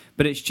know,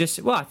 but it's just.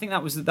 Well, I think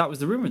that was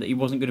the rumor that he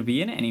wasn't going to be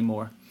in it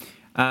anymore.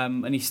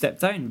 And he stepped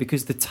down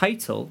because the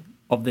title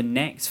of the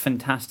next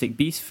Fantastic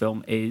Beasts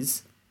film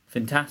is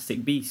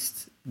Fantastic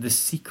Beasts: The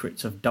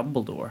Secrets of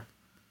Dumbledore.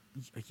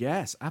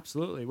 Yes,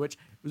 absolutely. Which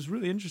was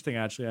really interesting,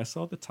 actually. I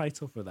saw the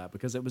title for that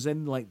because it was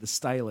in like the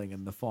styling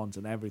and the font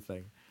and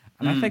everything,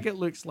 and I think it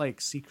looks like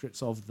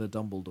Secrets of the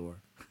Dumbledore.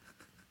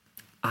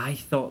 I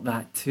thought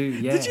that too.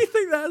 Yeah. Did you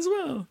think that as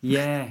well?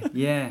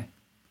 Yeah.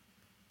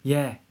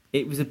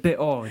 It was a bit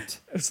odd.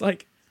 It's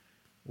like,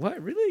 what,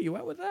 really? You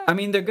went with that? I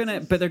mean, they're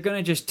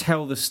gonna just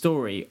tell the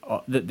story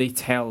that they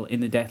tell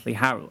in the Deathly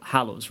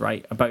Hallows,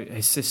 right? About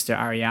his sister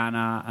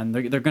Ariana, and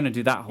they're gonna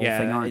do that whole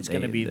thing, aren't they? It's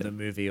gonna be the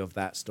movie of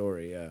that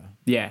story,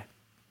 Yeah.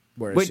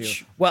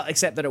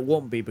 Except that it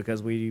won't be,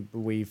 because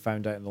we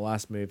found out in the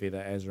last movie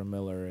that Ezra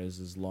Miller is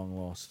his long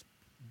lost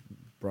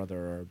brother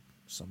or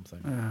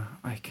something.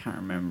 I can't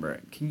remember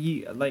it. Can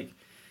you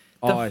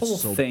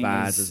it's so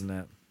bad, isn't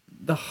it?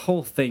 The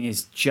whole thing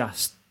is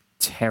just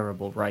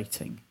terrible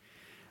writing.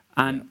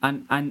 And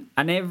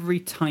every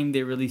time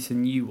they release a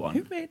new one.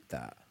 Who made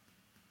that?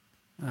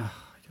 I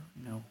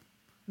don't know.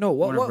 No,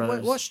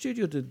 what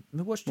studio did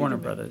Warner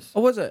Brothers.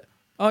 Oh, was it?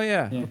 Oh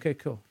yeah. Okay,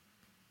 cool.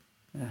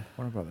 Yeah.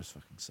 Warner Brothers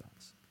fucking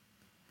sucks.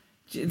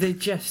 They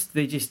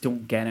just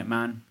don't get it,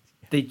 man.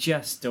 They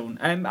just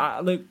don't.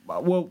 Look,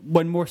 well,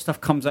 when more stuff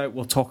comes out,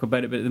 we'll talk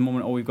about it. But at the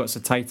moment, all we've got is a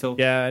title.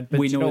 Yeah,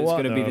 but we know it's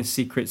going to be The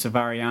Secrets of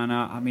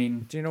Ariana. I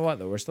mean, do you know what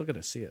though? We're still going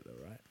to see it though,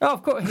 right? Oh,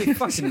 of course,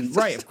 fucking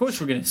right. Of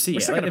course, we're going to see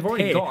it. Like, they've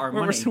already got our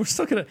money. We're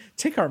still going to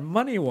take our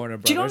money, Warner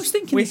Brothers. Do you know what I was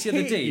thinking this the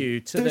other day? You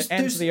to the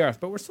ends of the earth,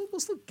 but we'll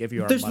still give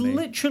you our money. There's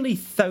literally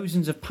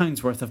thousands of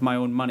pounds worth of my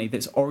own money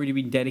that's already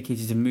been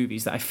dedicated to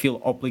movies that I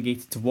feel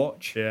obligated to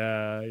watch.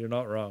 Yeah, you're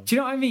not wrong. Do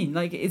you know what I mean?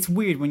 Like, it's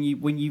weird when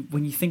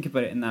you think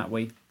about it in that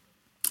way.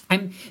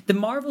 The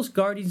Marvel's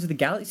Guardians of the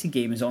Galaxy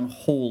game is on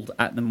hold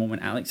at the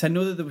moment, Alex. I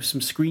know that there were some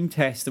screen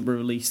tests that were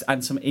released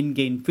and some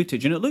in-game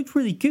footage, and it looked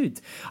really good.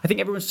 I think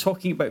everyone's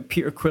talking about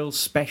Peter Quill's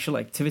special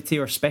activity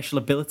or special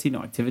ability,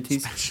 not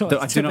activities.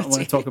 I do not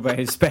want to talk about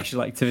his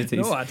special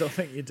activities. No, I don't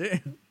think you do.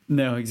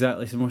 No,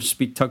 exactly. Some more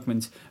Speed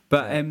Tugmans.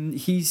 But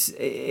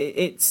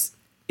it's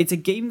a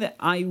game that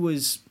I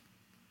was...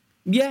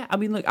 Yeah, I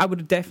mean, look, I would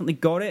have definitely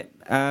got it.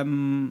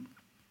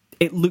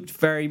 It looked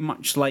very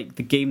much like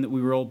the game that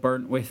we were all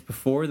burnt with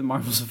before, the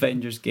Marvel's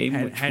Avengers game.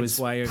 Hence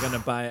why you're going to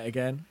buy it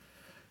again?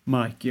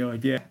 My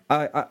God, yeah.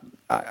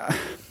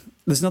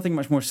 There's nothing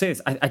much more to say.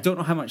 I don't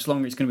know how much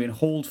longer it's going to be on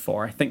hold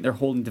for. I think they're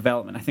holding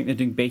development. I think they're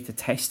doing beta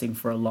testing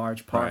for a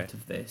large part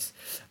of this.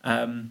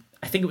 I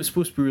think it was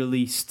supposed to be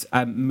released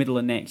middle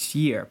of next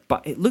year,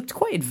 but it looked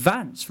quite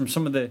advanced from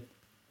some of the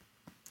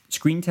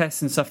screen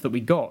tests and stuff that we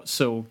got.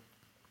 So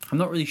I'm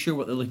not really sure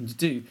what they're looking to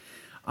do.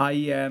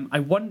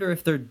 I wonder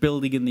if they're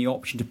building in the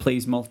option to play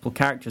as multiple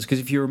characters, because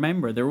if you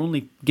remember, they're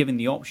only given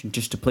the option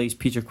just to play as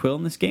Peter Quill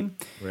in this game.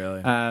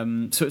 Really?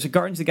 So it's a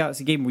Guardians of the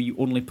Galaxy game where you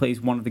only play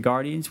as one of the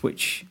Guardians,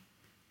 which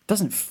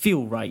doesn't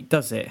feel right,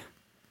 does it?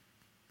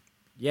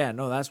 Yeah,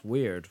 no, that's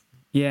weird.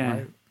 Yeah.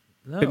 Right?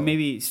 No. But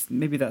maybe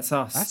that's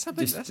us. That's a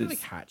big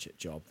hatchet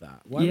job.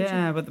 That.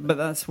 But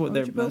that's what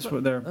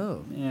they're.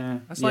 Oh, yeah.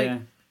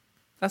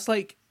 That's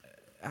like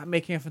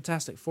making a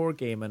Fantastic Four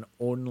game and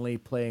only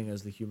playing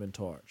as the Human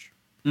Torch.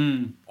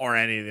 Or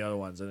any of the other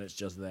ones, and it's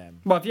just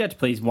them. Well, if you had to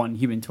play as one,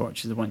 Human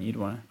Torch is the one you'd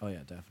want. Oh yeah,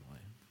 definitely.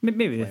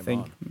 Maybe the Flame thing.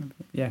 on.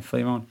 Yeah,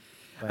 flame on.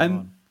 Flame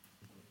on.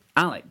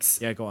 Alex.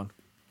 Yeah, go on.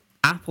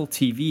 Apple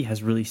TV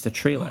has released a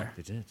trailer. Oh,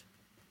 they did.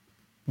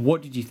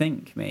 What did you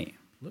think, mate?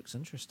 Looks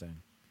interesting.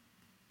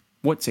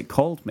 What's it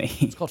called,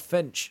 It's mate? called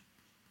Finch.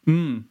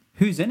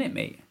 Who's in it,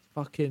 mate?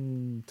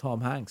 Fucking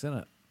Tom Hanks, isn't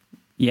it?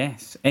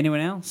 Yes.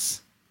 Anyone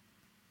else?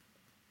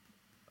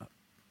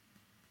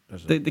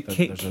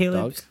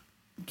 There's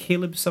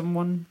Caleb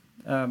someone.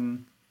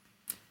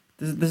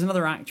 There's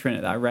another actor in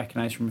it that I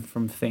recognise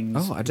from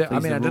things. Oh, I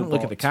didn't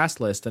look at the cast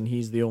list, and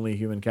he's the only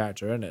human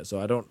character in it, so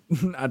I don't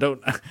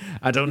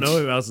know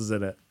who else is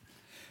in it.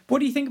 What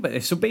do you think about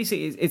this? So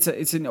basically,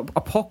 it's an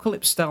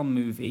apocalypse style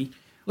movie.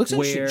 Looks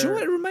interesting. Do you know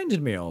what it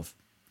reminded me of?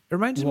 It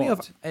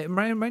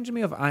reminded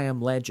me of I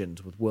Am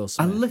Legend with Will A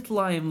Smith. little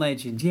I Am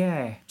Legend,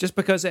 yeah. Just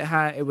because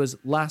it was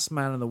Last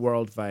Man in the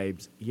World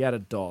vibes. He had a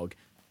dog.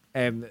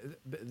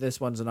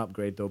 This one's an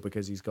upgrade though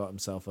because he's got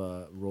himself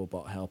a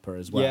robot helper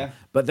as well. Yeah.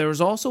 But there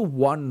was also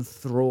one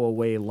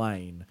throwaway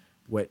line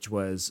which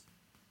was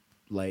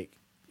like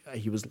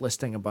he was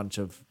listing a bunch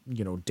of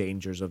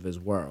dangers of the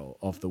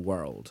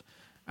world,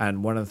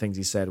 and one of the things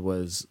he said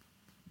was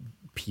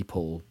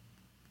people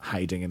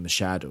hiding in the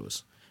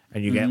shadows.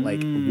 And you get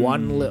like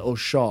one little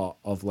shot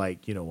of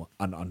like, an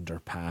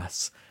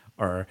underpass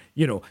or,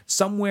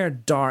 somewhere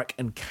dark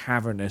and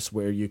cavernous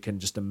where you can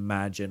just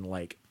imagine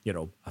like,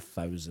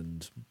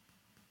 1,000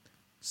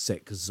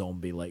 sick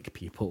zombie-like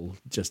people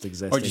just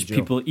existing. Or just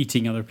people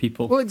eating other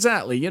people. Well,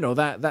 exactly.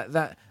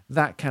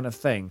 That kind of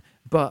thing.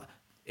 But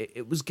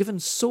it was given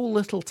so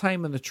little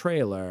time in the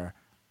trailer.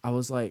 I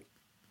was like,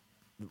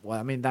 well,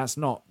 I mean, that's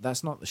not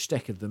the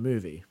shtick of the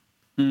movie.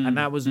 And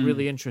that was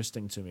really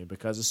interesting to me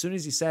because as soon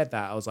as he said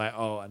that, I was like,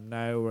 oh, and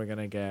now we're going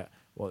to get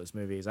what this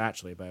movie is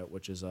actually about,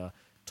 which is a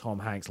Tom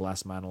Hanks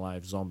Last Man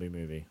Alive zombie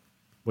movie,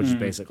 which is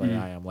basically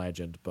I Am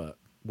Legend, but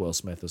Will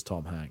Smith is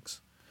Tom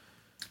Hanks.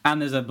 And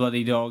there's a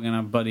bloody dog and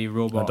a bloody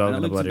robot. A dog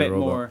and a bloody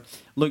robot.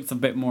 Looked a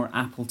bit more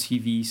Apple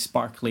TV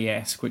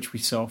sparkly-esque, which we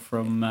saw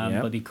from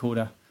bloody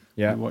Coda.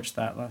 Yeah. We watched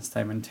that last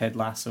time in Ted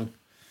Lasso.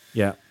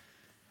 Yeah.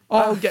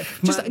 Oh, get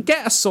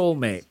a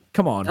soulmate.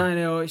 Come on. I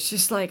know, it's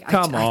just like...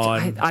 Come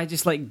on. I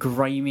just like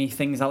grimy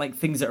things. I like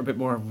things that are a bit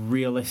more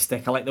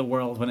realistic. I like the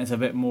world when it's a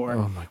bit more...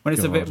 Oh my when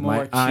it's God. a bit more...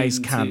 My eyes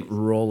can't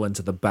roll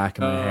into the back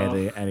of my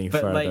head any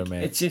further,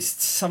 mate. It's just...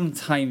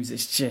 Sometimes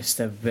it's just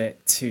a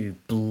bit too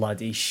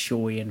bloody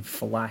showy and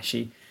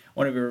flashy. I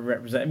want to be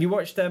represented. Have you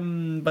watched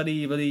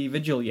bloody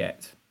Vigil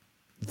yet?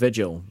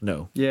 Vigil?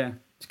 No. Yeah.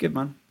 It's good,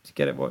 man. Just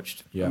get it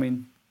watched. Yeah. I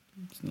mean,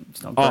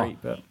 it's not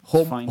great, but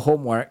it's fine.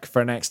 Homework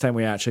for next time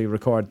we actually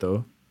record,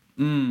 though.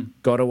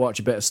 Got to watch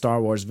a bit of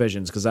Star Wars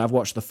Visions because I've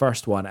watched the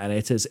first one and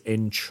it is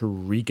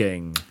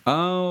intriguing.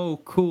 Oh,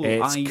 cool!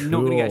 I'm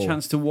not going to get a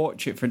chance to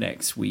watch it for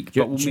next week.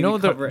 But Do you know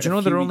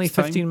they're only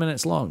 15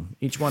 minutes long?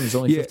 Each one is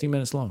only 15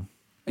 minutes long.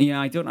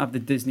 Yeah, I don't have the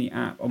Disney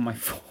app on my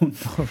phone,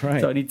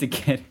 right. So I need to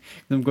get.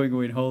 I'm going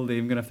away on holiday.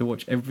 I'm going to have to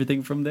watch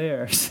everything from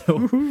there.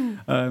 So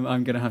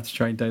I'm going to have to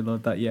try and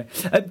download that. Yeah.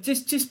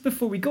 Just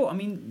before we go, I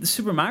mean, the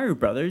Super Mario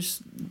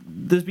Brothers.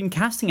 There's been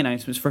casting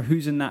announcements for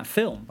who's in that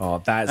film.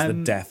 Oh, that is the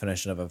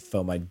definition of a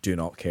film I do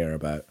not care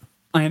about.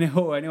 I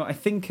know. I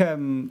think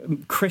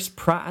Chris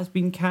Pratt has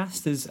been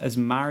cast as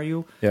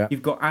Mario. Yeah.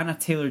 You've got Anna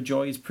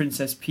Taylor-Joy as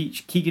Princess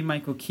Peach.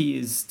 Keegan-Michael Key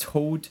as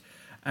Toad.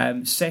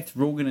 Seth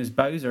Rogen as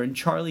Bowser, and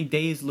Charlie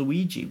Day as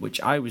Luigi, which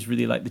I always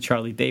really like the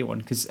Charlie Day one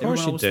because everyone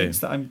always thinks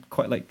that I'm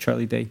quite like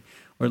Charlie Day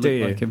or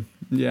look like him.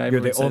 Yeah,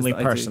 you're the only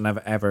person I've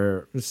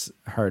ever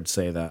heard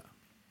say that.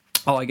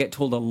 Oh, I get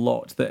told a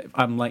lot that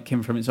I'm like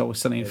him from It's Always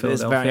Sunny in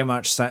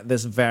Philadelphia.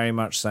 This very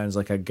much sounds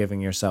like a giving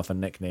yourself a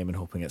nickname and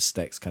hoping it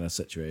sticks kind of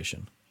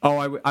situation.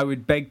 Oh, I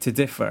would beg to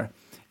differ.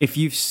 If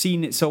you've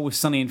seen It's Always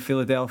Sunny in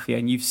Philadelphia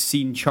and you've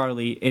seen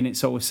Charlie in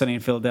It's Always Sunny in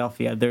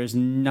Philadelphia, there is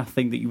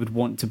nothing that you would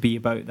want to be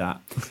about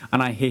that.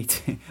 And I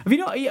hate it.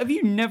 Have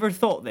you never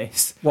thought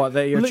this? What,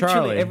 that you're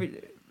Charlie?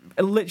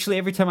 Literally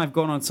every time I've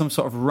gone on some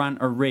sort of rant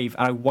or rave,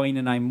 I whine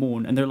and I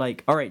moan, and they're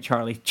like, all right,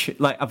 Charlie.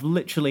 Like, I've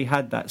literally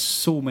had that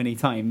so many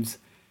times.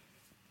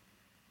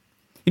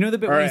 You know the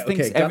bit where he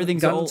thinks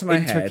everything's all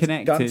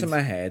interconnected? Gun to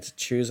my head,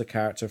 choose a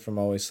character from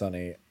Always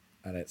Sunny,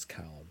 and it's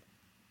Callum.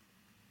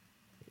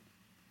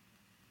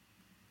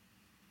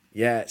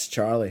 Yeah, it's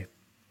Charlie.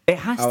 It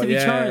has to be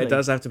Charlie. It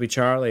does have to be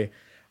Charlie.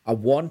 I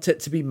want it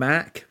to be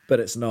Mac, but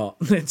it's not.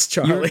 It's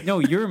Charlie.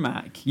 You're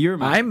Mac. You're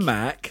Mac. I'm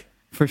Mac.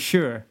 For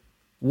sure.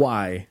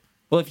 Why?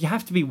 Well, if you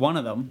have to be one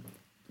of them.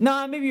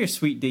 Nah, maybe you're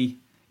Sweet D.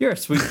 You're a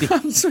Sweet D.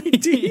 I'm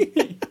Sweet D.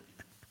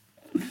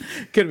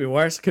 Could have been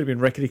worse. Could have been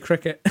Rickety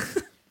Cricket.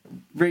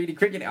 Rickety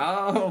Cricket.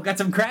 Oh, got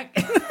some crack.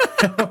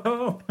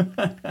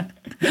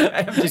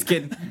 I'm just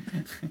kidding.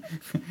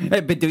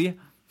 But do you?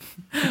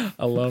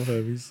 I love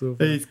him. He's so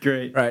funny. He's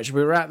great. Right, should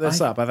we wrap this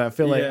up? I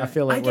feel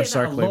like we're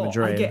circling the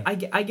drain.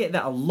 I get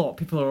that a lot.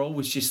 People are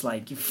always just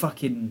like, you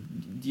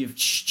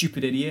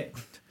stupid idiot.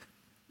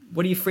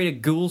 What are you afraid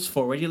of ghouls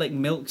for? Why do you like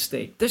Milk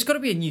Steak? There's got to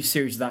be a new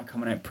series of that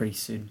coming out pretty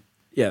soon.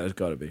 Yeah, there's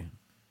got to be.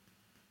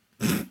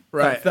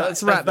 Right,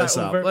 let's wrap this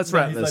up. Let's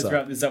wrap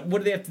this up. What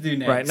do they have to do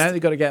next? Right, now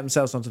they've got to get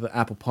themselves onto the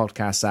Apple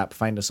Podcasts app.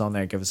 Find us on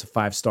there. Give us a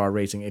 5-star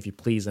rating if you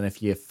please. And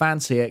if you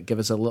fancy it, give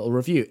us a little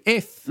review.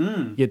 If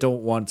you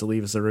don't want to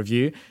leave us a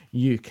review,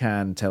 you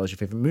can tell us your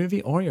favourite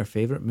movie or your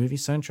favourite movie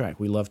soundtrack.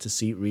 We love to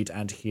see, read,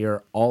 and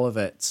hear all of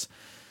it.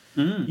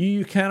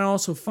 You can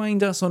also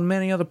find us on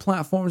many other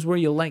platforms where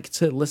you like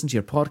to listen to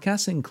your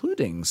podcasts,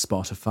 including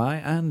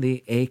Spotify and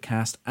the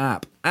Acast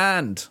app.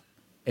 And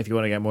if you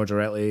want to get more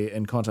directly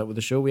in contact with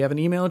the show, we have an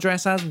email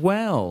address as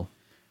well.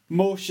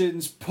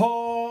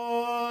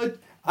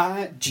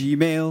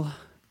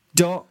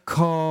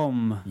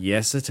 motionspod@gmail.com.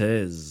 Yes, it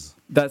is.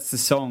 That's the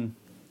song.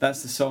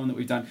 That's the song that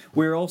we've done.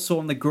 We're also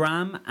on the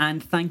gram,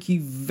 and thank you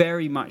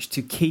very much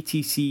to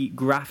KTC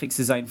Graphics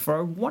Design for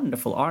our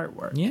wonderful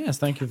artwork. Yes,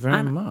 thank you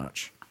very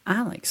much.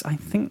 Alex, I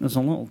think there's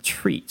a little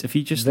treat. If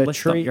you just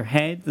lift up your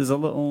head, there's a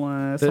little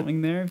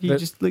something there. If you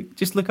just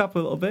look up a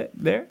little bit,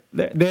 there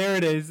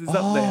it is. It's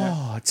up there.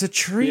 Oh, it's a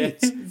treat. Yeah,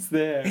 it's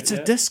there. It's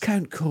a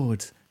discount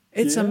code.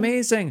 It's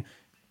amazing.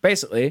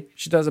 Basically,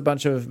 she does a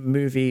bunch of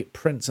movie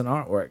prints and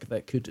artwork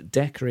that could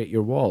decorate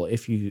your wall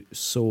if you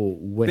so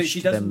wish. But she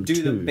doesn't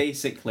do them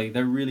basically.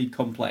 They're really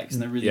complex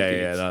and they're really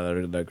good. Yeah,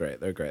 no, they're great.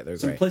 They're great.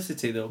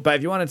 Simplicity, though. But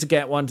if you wanted to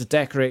get one to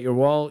decorate your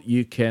wall,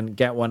 you can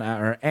get one at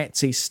our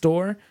Etsy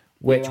store,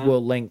 which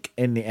we'll link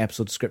in the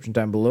episode description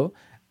down below.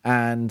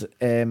 And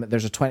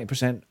there's a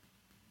 20%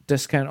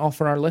 discount off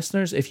for our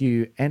listeners if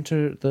you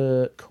enter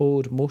the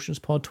code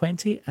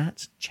MotionsPod20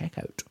 at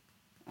checkout.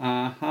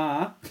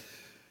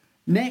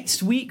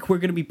 Next week, we're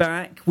going to be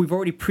back. We've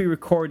already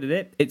pre-recorded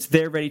it. It's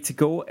there ready to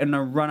go in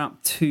a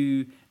run-up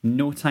to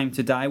No Time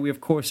to Die. We,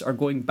 of course, are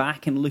going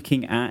back and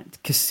looking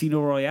at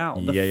Casino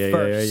Royale, the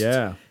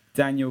first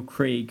Daniel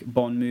Craig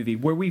Bond movie,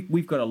 where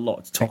we've got a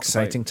lot to talk about.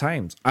 Exciting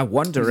times. I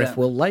wonder if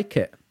we'll like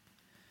it.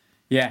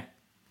 Yeah,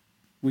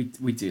 we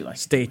do like it.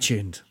 Stay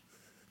tuned.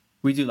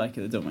 We do like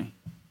it, don't we?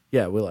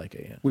 Yeah, we like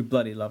it, yeah. We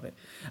bloody love it.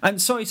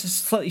 And sorry, it's a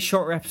slightly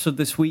shorter episode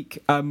this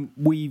week.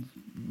 We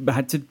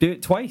had to do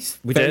it twice.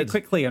 Very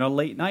quickly on a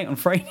late night on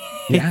Friday.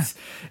 Yeah.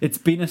 It's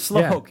been a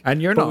slog. Yeah. And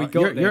you're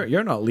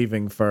not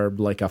leaving for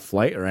like a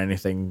flight or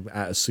anything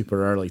at a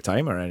super early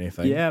time or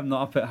anything. Yeah, I'm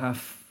not up at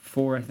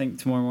 4:30, I think,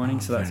 tomorrow morning,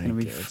 so that's going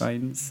to be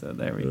fine. So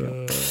there we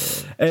go.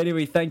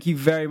 Anyway, thank you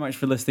very much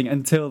for listening.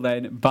 Until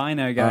then, bye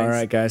now, guys. All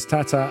right, guys.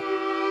 Ta-ta.